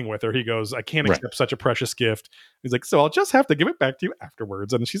he's fucking with her. He goes, "I can't accept such a precious gift." He's like, "So I'll just have to give it back to you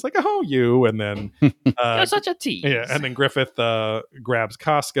afterwards." And she's like, "Oh, you." And then you're such a tease. Yeah. And then Griffith grabs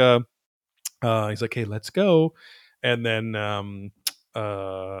Casca. He's like, "Hey, let's go." And then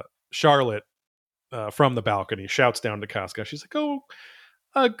Charlotte from the balcony shouts down to Casca. She's like, "Oh,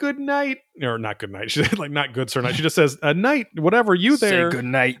 good night," or not good night. She's like, not good sir night. She just says, "Night, whatever, you there." Say good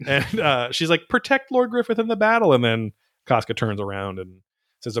night. And she's like, "Protect Lord Griffith in the battle." And then Casca turns around and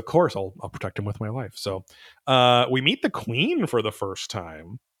says, "Of course, I'll protect him with my life." So we meet the Queen for the first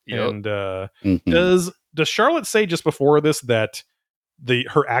time. Yep. And does Charlotte say just before this that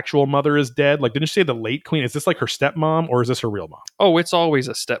her actual mother is dead? Like, didn't she say the late Queen? Is this like her stepmom, or is this her real mom? Oh, it's always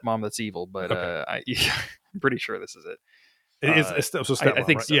a stepmom that's evil, but I'm pretty sure this is it. It's stepmom, I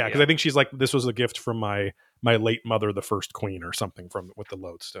think right? so. Yeah, because I think she's like, "This was a gift from my late mother, the first queen," or something with the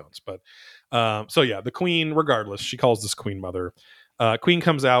lodestones. But so yeah, the Queen, regardless, she calls this Queen Mother. Queen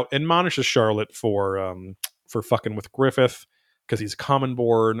comes out, admonishes Charlotte for fucking with Griffith because he's a common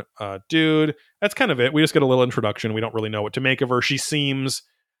born dude. That's kind of it. We just get a little introduction. We don't really know what to make of her. She seems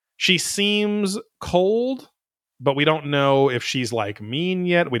cold, but we don't know if she's like mean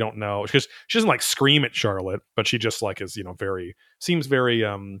yet. We don't know, because she doesn't like scream at Charlotte, but she just like is seems very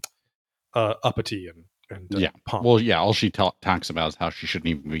uppity and pompous. Well, yeah, all she talks about is how she shouldn't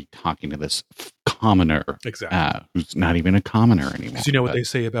even be talking to this commoner, exactly, who's not even a commoner anymore. Because you know what they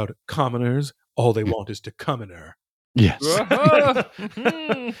say about commoners? All they want is to commoner. Yes.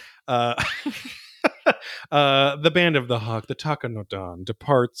 The band of the Hawk, the Takanodan,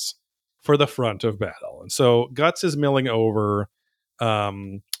 departs for the front of battle. And so Guts is milling over.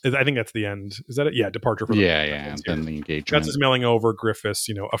 I think that's the end. Is that it? Yeah, departure for the Yeah, yeah. Then the engagement. Guts is milling over Griffiths,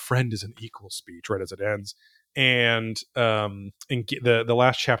 a friend is an equal speech, right as it ends. And the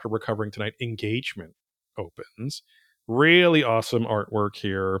last chapter we're covering tonight, Engagement, opens. Really awesome artwork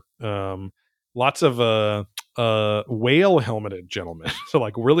here. Lots of whale helmeted gentlemen. So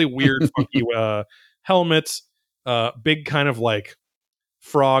like really weird, funky helmets, big kind of like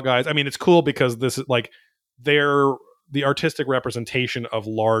frog eyes. I mean, it's cool because this is like the artistic representation of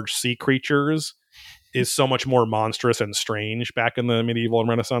large sea creatures is so much more monstrous and strange back in the medieval and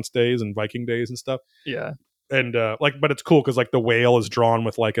Renaissance days and Viking days and stuff. Yeah. And but it's cool because like the whale is drawn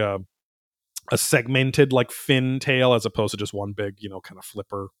with like a segmented like fin tail as opposed to just one big, kind of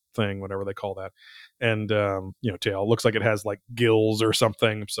flipper thing, whatever they call that. And tail looks like it has like gills or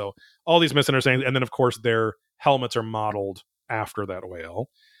something. So all these misunderstandings. And then of course their helmets are modeled after that whale.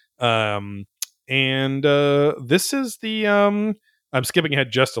 And this is the I'm skipping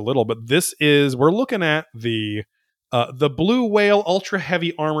ahead just a little, but we're looking at the Blue Whale Ultra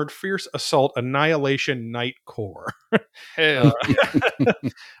Heavy Armored Fierce Assault Annihilation Night Corps. Hell.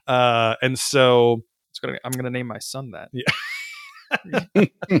 And so I'm gonna name my son that. Yeah.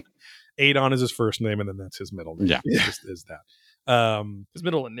 Adon is his first name, and then that's his middle name. Yeah. Is that. His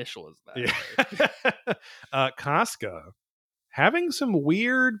middle initial is that. Yeah. Casca having some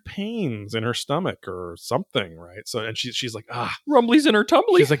weird pains in her stomach or something, right? So, and she's like, rumblies in her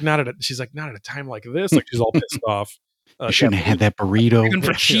tumbly. She's like, not at a time like this. Like she's all pissed off. You shouldn't have had that burrito. Even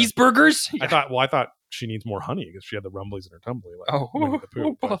for cheeseburgers. I thought she needs more honey because she had the rumblies in her tumbly. Like, Winnie the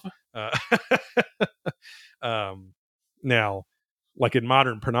Pooh. Now, like in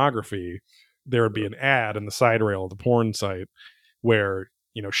modern pornography, there would be an ad in the side rail of the porn site where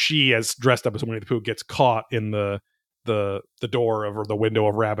she, as dressed up as Winnie the Pooh, gets caught in the door or the window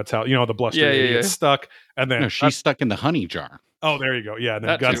of Rabbit's house. The bluster gets stuck, and then she's stuck in the honey jar. Oh, there you go. Yeah, and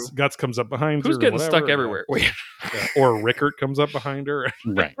then Guts comes up behind her. Who's getting stuck everywhere? Wait, or Rickert comes up behind her.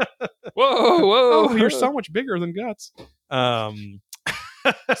 Right. Whoa! Oh, you're so much bigger than Guts.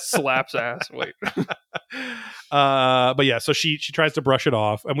 Slaps ass. Wait. But yeah, so she tries to brush it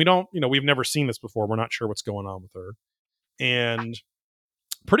off, and we've never seen this before. We're not sure what's going on with her, and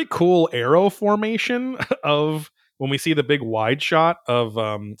pretty cool arrow formation of when we see the big wide shot of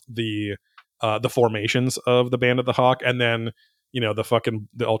the formations of the Band of the Hawk, and then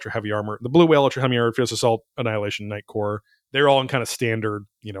the ultra heavy armor, the Blue Whale Ultra Heavy Armor Fierce Assault Annihilation Night Corps. They're all in kind of standard,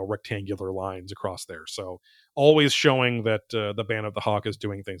 rectangular lines across there. So always showing that the Band of the Hawk is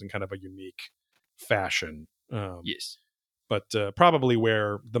doing things in kind of a unique fashion. Yes. But probably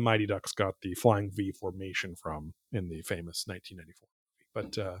where the Mighty Ducks got the Flying V formation from in the famous 1994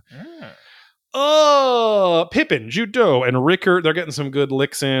 movie. But Pippin, Judo, and Rickert, they're getting some good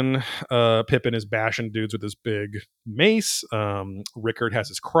licks in. Pippin is bashing dudes with his big mace. Rickert has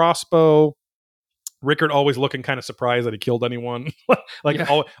his crossbow. Rickert always looking kind of surprised that he killed anyone.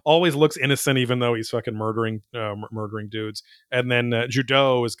 Always looks innocent even though he's fucking murdering dudes. And then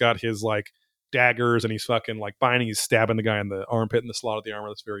Judo has got his like daggers and he's fucking like binding, he's stabbing the guy in the armpit in the slot of the armor.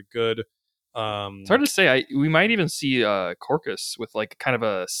 That's very good. It's hard to say. We might even see Corcus with like kind of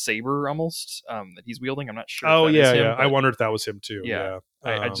a saber almost that he's wielding. I'm not sure. Oh yeah. I wondered if that was him too. Yeah.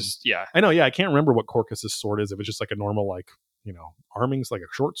 I know. Yeah, I can't remember what Corcus's sword is. If it's just like a normal like arming's like a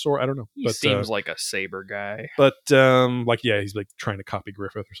short sword. I don't know. He seems like a saber guy. But he's like trying to copy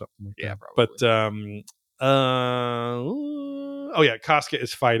Griffith or something like that. Probably. But Casca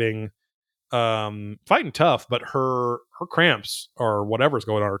is fighting tough, but her cramps or whatever's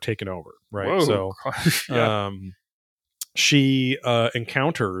going on are taking over, right? Whoa. So she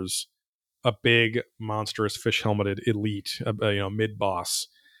encounters a big monstrous fish helmeted elite, mid boss,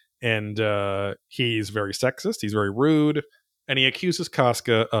 and he's very sexist, he's very rude, and he accuses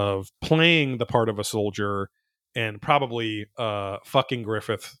Casca of playing the part of a soldier and probably fucking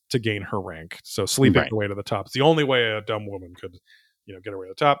Griffith to gain her rank. So sleeping her way to the top. It's the only way a dumb woman could get her way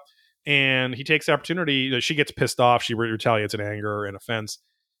to the top. And he takes the opportunity. She gets pissed off. She retaliates in anger and offense.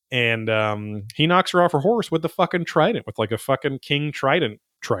 And he knocks her off her horse with the fucking trident, with like a fucking king trident,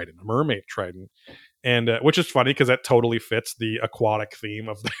 a mermaid trident. And which is funny because that totally fits the aquatic theme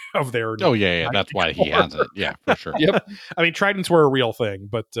of their. Oh yeah, that's why he has it. Yeah, for sure. Yep. I mean, tridents were a real thing,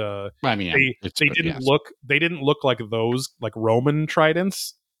 but I mean, they didn't look like those like Roman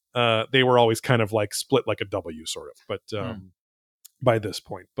tridents. They were always kind of like split like a W sort of, but by this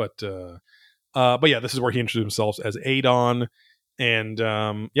point. But yeah, this is where he introduced himself as Adon. And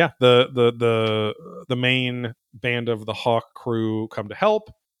the main Band of the Hawk crew come to help.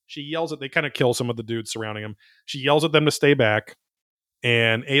 She yells they kind of kill some of the dudes surrounding him. She yells at them to stay back.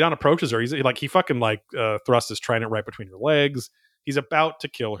 And Adon approaches her. He fucking thrusts his trident right between her legs. He's about to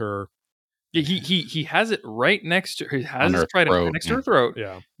kill her. Yeah, he has it right next to. He has On his her trident throat, right next to yeah. her throat.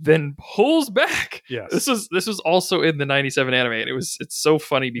 Yeah. Then pulls back. Yes. This was also in the 97 anime, and it's so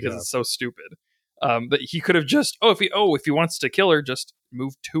funny because Yeah. it's so stupid. That he could have just if he wants to kill her, just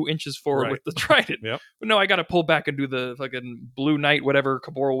move 2 inches forward Right. with the trident. Yep. But no, I got to pull back and do the fucking Blue Knight, whatever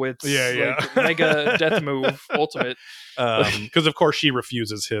Kaborowitz, Yeah. mega death move, ultimate. Because of course she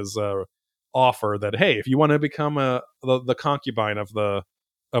refuses his offer that, hey, if you want to become the concubine of the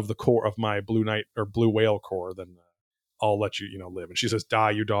core of my Blue Knight or Blue Whale Corps, then I'll let you live. And she says,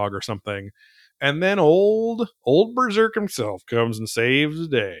 die, you dog, or something. And then old Berserk himself comes and saves the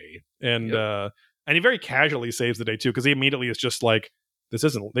day. And and he very casually saves the day too, because he immediately is just like, this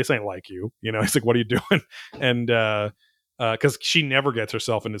ain't like you. He's like, what are you doing? And because she never gets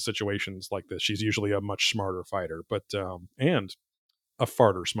herself into situations like this. She's usually a much smarter fighter, but and a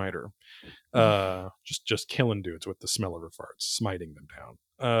farter smiter. Just killing dudes with the smell of her farts, smiting them down.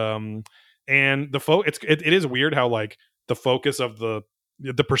 And it is weird how the focus of the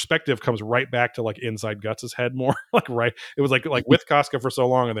perspective comes right back to inside Guts' head more. Right. It was like with Casca for so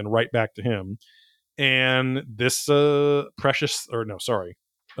long and then right back to him. And this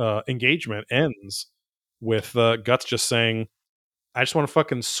engagement ends with Guts just saying, I just want to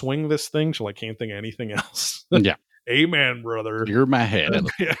fucking swing this thing till I can't think of anything else. Yeah. Amen, brother. You're my head.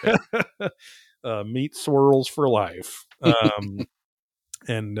 Meat swirls for life.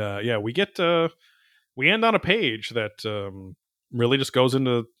 And we end on a page that really just goes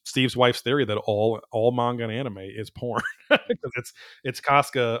into Steve's wife's theory that all manga and anime is porn, because it's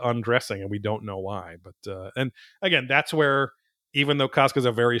Casca undressing and we don't know why. But and again, that's where, even though Casca's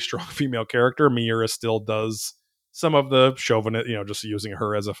a very strong female character, Miura still does some of the chauvinist, just using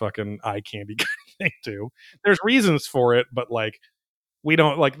her as a fucking eye candy kind of thing too. There's reasons for it, but we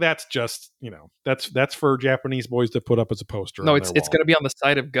don't that's just that's for Japanese boys to put up as a poster. No, it's going to be on the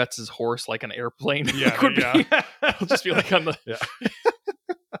side of Guts' horse like an airplane. Yeah, It'll just be on the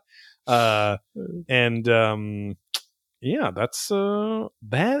that's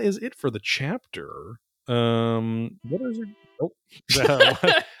that is it for the chapter.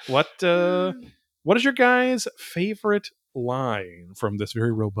 What is your guys' favorite line from this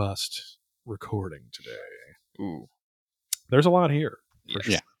very robust recording today? Ooh, there's a lot here.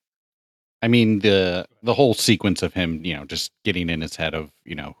 Yeah. I mean, the whole sequence of him, just getting in his head of,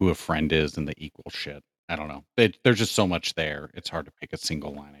 who a friend is and the equal shit. I don't know. There's just so much there. It's hard to pick a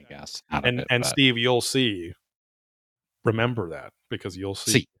single line, I guess. And Steve, you'll see. Remember that, because you'll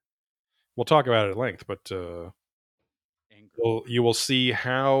see. We'll talk about it at length, but you will see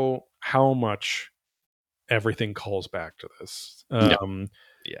how much everything calls back to this. The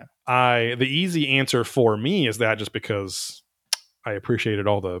easy answer for me is that, just because I appreciated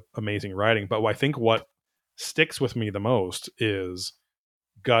all the amazing writing, but I think what sticks with me the most is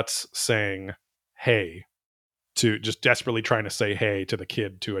Guts saying, hey, to just desperately trying to say hey to the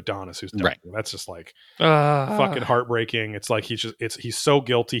kid, to Adonis, who's dying. Right. That's just fucking heartbreaking. It's like he's so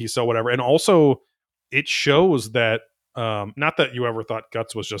guilty, he's so whatever. And also it shows that not that you ever thought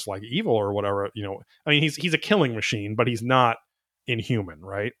Guts was just evil or whatever, I mean, he's a killing machine, but he's not inhuman,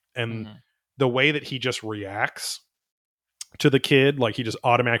 right? And the way that he just reacts to the kid, he just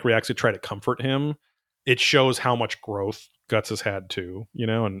automatically reacts to try to comfort him, it shows how much growth Guts has had too,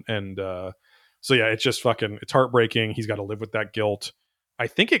 so yeah, it's just it's heartbreaking. He's got to live with that guilt. I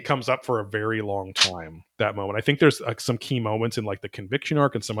think it comes up for a very long time, that moment. I think there's some key moments in the conviction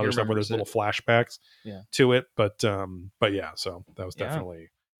arc and some other stuff where there's little flashbacks to it. But yeah, so that was definitely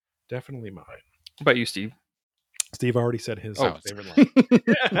mine. What about you, Steve? Steve already said his favorite line.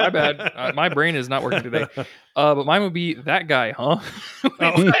 My bad. My brain is not working today. But mine would be that guy, huh?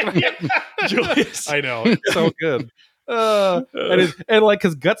 Julius. I know. It's so good. And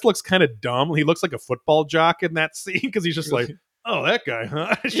because Guts looks kind of dumb. He looks like a football jock in that scene, because he's just oh, that guy,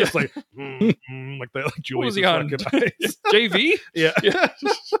 huh? It's just like Julius. What was he on? JV? Yeah.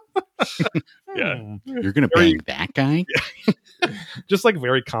 You're gonna bang that guy? Just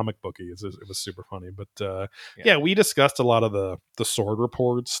very comic booky. It was super funny. But we discussed a lot of the Sword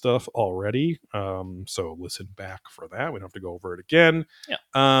Report stuff already. So listen back for that. We don't have to go over it again.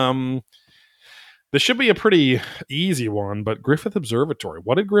 Yeah. This should be a pretty easy one, but Griffith Observatory.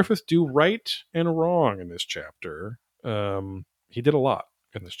 What did Griffith do right and wrong in this chapter? He did a lot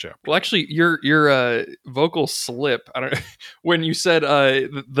in this chapter. Well, actually, your vocal slip, I don't know, when you said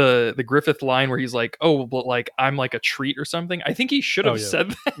the Griffith line where he's like, "Oh, but I'm like a treat or something." I think he should have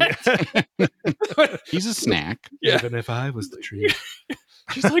said that. He's a snack. Even if I was the treat.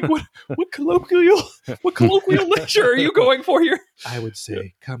 She's like, what colloquial lecture are you going for here? I would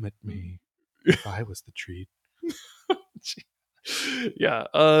say, come at me if I was the treat. Yeah.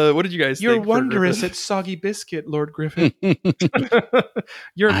 What did you guys You're think? for wondrous Griffith? at soggy biscuit, Lord Griffith.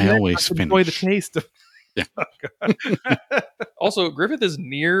 You're I meant always to enjoy the finish. taste of. Yeah. Also, Griffith is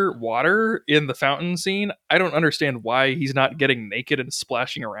near water in the fountain scene. I don't understand why he's not getting naked and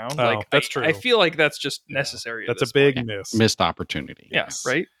splashing around. Oh, Like that's I true. feel like that's just necessary. at That's a this big point. miss. Missed opportunity. Yeah, Yes.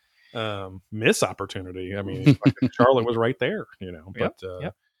 right. Miss opportunity. I mean, fucking Charlotte was right there, you know. Yep, But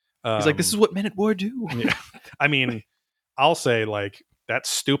yep. He's like, this is what men at war do. Yeah. I mean, I'll say like that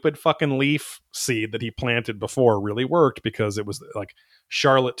stupid fucking leaf seed that he planted before really worked because it was like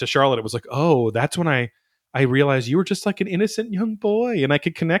Charlotte, it was like, oh, that's when I realized you were just like an innocent young boy and I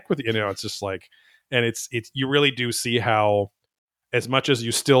could connect with you. You know, it's just like, and it's you really do see how, as much as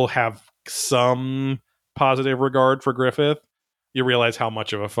you still have some positive regard for Griffith, you realize how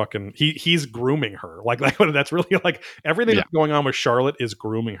much of a fucking he's grooming her. Like that's really like everything Yeah. that's going on with Charlotte is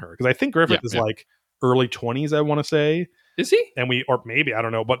grooming her. Because I think Griffith is like early 20s, I want to say. Is he? And or maybe, I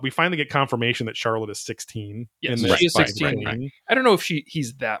don't know, but we finally get confirmation that Charlotte is 16. Yes, in this she is fight 16. scene. I don't know if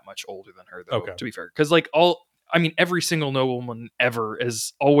he's that much older than her, though, Okay. to be fair. Because, like, every single nobleman ever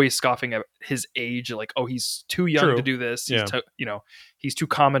is always scoffing at his age. Like, oh, he's too young True. to do this. Yeah. He's too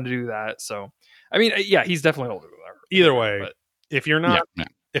common to do that. So, I mean, yeah, he's definitely older than her. Either way, But if you're not Yeah.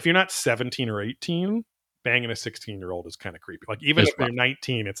 if you're not 17 or 18, banging a 16-year-old is kind of creepy. Like even It's if you're rough.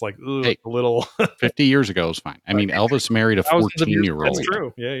 19, it's like ugh, Hey. a little. 50 years ago was fine. I mean, Elvis married a Thousands of years- 14-year-old. That's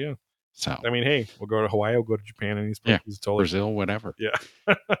true. Yeah, yeah. So I mean, hey, we'll go to Hawaii, we'll go to Japan, and he's totally Brazil, whatever.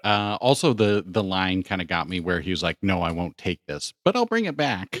 Yeah. Also, the line kind of got me where he was like, "No, I won't take this, but I'll bring it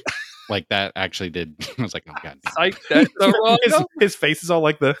back." Like that actually did. I was like, "Oh god." damn it." Psych, that's the wrong his face is all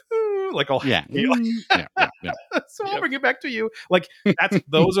like the like all Yeah. happy. Yeah. So I'll bring it back to you. Like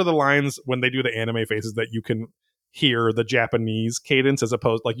those are the lines when they do the anime faces that you can hear the Japanese cadence as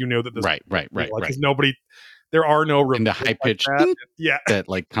opposed like that this Right. like, 'cause nobody there are no And the reveals high pitch like that. Yeah. that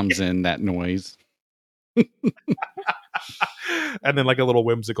like comes in that noise. And then like a little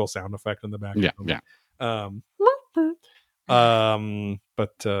whimsical sound effect in the background. Yeah.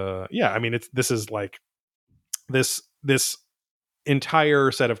 Yeah, I mean this is like this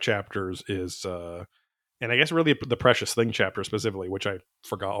entire set of chapters is and I guess really the Precious Thing chapter specifically, which I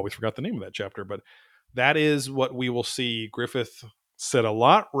always forgot the name of that chapter, but that is what we will see. Griffith said a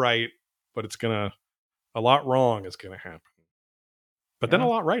lot right, but a lot wrong is gonna happen. But then a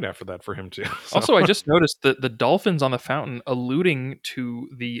lot right after that for him too. So- Also, I just noticed that the dolphins on the fountain alluding to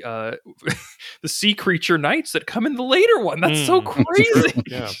the the sea creature knights that come in the later one. That's so crazy.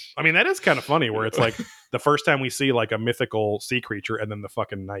 Yeah, I mean that is kind of funny where it's like the first time we see like a mythical sea creature, and then the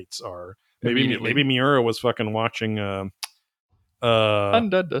fucking knights are Immediately. maybe Miura was fucking watching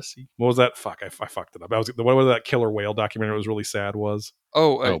Undone Dusty. what was that? Fuck, I fucked it up. What was that killer whale documentary? That was really sad. Was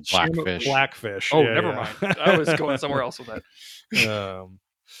Blackfish. Blackfish? Oh, Yeah, never yeah. mind. I was going somewhere else with that.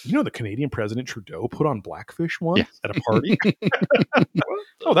 The Canadian President Trudeau put on Blackfish once Yeah. at a party.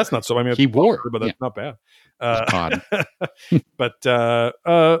 Oh, that's not so. I mean, He wore it, but that's not bad. Odd.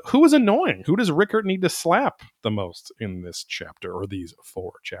 But who is annoying? Who does Rickert need to slap the most in this chapter, or these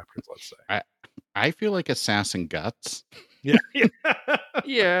 4 chapters? Let's say. I feel like Assassin Guts. Yeah.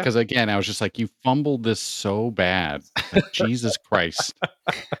 Yeah. Because again, I was just like, you fumbled this so bad. Like, Jesus Christ.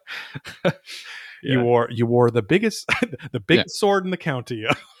 You wore the biggest sword in the county.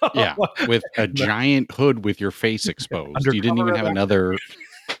 Yeah. With a giant hood with your face exposed. Under You didn't even cover have of another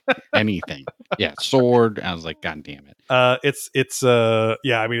anything. Yeah. Sword. I was like, God damn it. It's I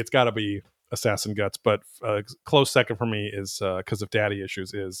mean it's got to be Assassin Guts, but close second for me is because of daddy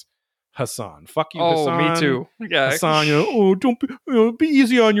issues is Hassan. Fuck you, Oh, Hassan. me too. Yeah. Hassan, don't be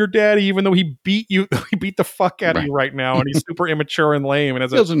easy on your daddy, even though he beat you, he beat the fuck out of you right now, and he's super immature and lame, and He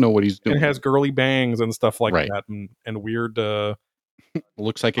doesn't know what he's doing. and has girly bangs and stuff like Right. that, and weird.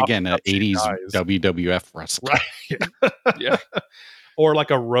 Looks like again an Upsy 80s guys. WWF wrestler. Right. Yeah. Or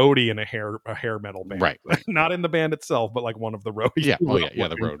like a roadie in a hair metal band, Right. Not in the band itself, but like one of the roadies. Yeah. who Oh yeah. Yeah.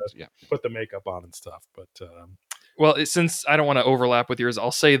 The put roads. Yeah. put the makeup on and stuff. But Well, since I don't want to overlap with yours,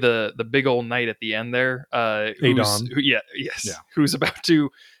 I'll say the big old knight at the end there. Adon. Who's about to,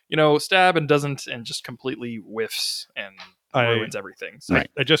 stab and doesn't, and just completely whiffs and ruins everything. So, Right.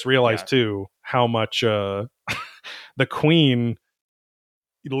 I just realized too how much the Queen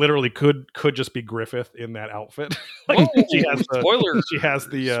literally could just be Griffith in that outfit. Whoa, she has the spoiler.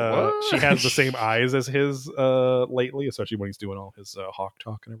 she has the same eyes as his lately, especially when he's doing all his hawk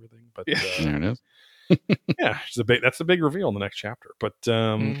talk and everything. But Yeah. There it is. Yeah, that's the big reveal in the next chapter. But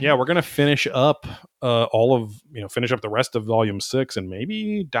yeah, we're gonna finish up finish up the rest of volume 6 and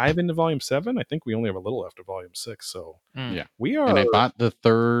maybe dive into volume 7. I think we only have a little left of volume 6, so Yeah. we are. And I bought the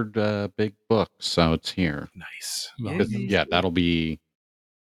third big book, so it's here. Nice. Yeah, that'll be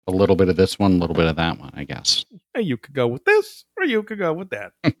a little bit of this one, a little bit of that one, I guess. Hey, you could go with this, or you could go with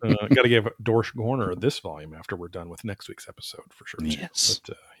that. Got to give Dorsch Gorner this volume after we're done with next week's episode for sure. Yes,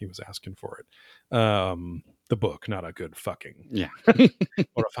 but he was asking for it. The book, not a good fucking. Yeah,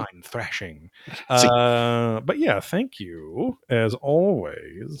 or a fine thrashing. But yeah, thank you as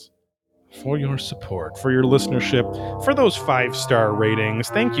always for your support, for your listenership, for those 5-star ratings.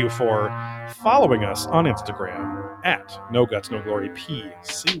 Thank you for following us on Instagram at No Guts No Glory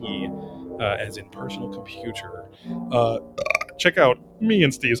PC, as in personal computer. Check out me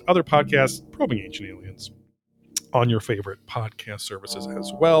and Steve's other podcasts, Probing Ancient Aliens, on your favorite podcast services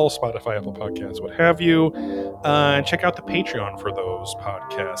as well, Spotify, Apple Podcasts, what have you. And check out the Patreon for those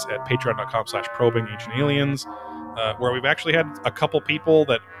podcasts at patreon.com/probing ancient aliens, where we've actually had a couple people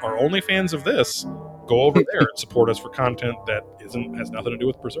that are only fans of this go over there and support us for content that has nothing to do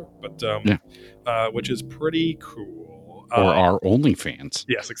with Berserk, but which is pretty cool. Or our OnlyFans.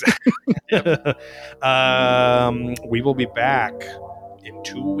 Yes, exactly. We will be back in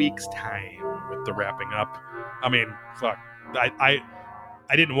 2 weeks' time with the wrapping up. I mean, fuck. I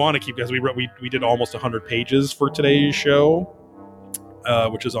didn't want to keep, because we did almost 100 pages for today's show,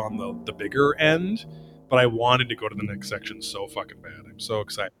 which is on the bigger end. But I wanted to go to the next section so fucking bad. I'm so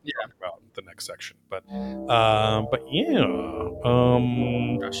excited to talk about the next section. But yeah,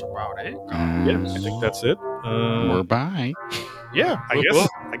 that's about it. Yeah, I think that's it. We're bye. Yeah,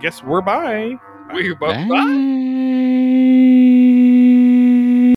 I guess we're bye. We're bye.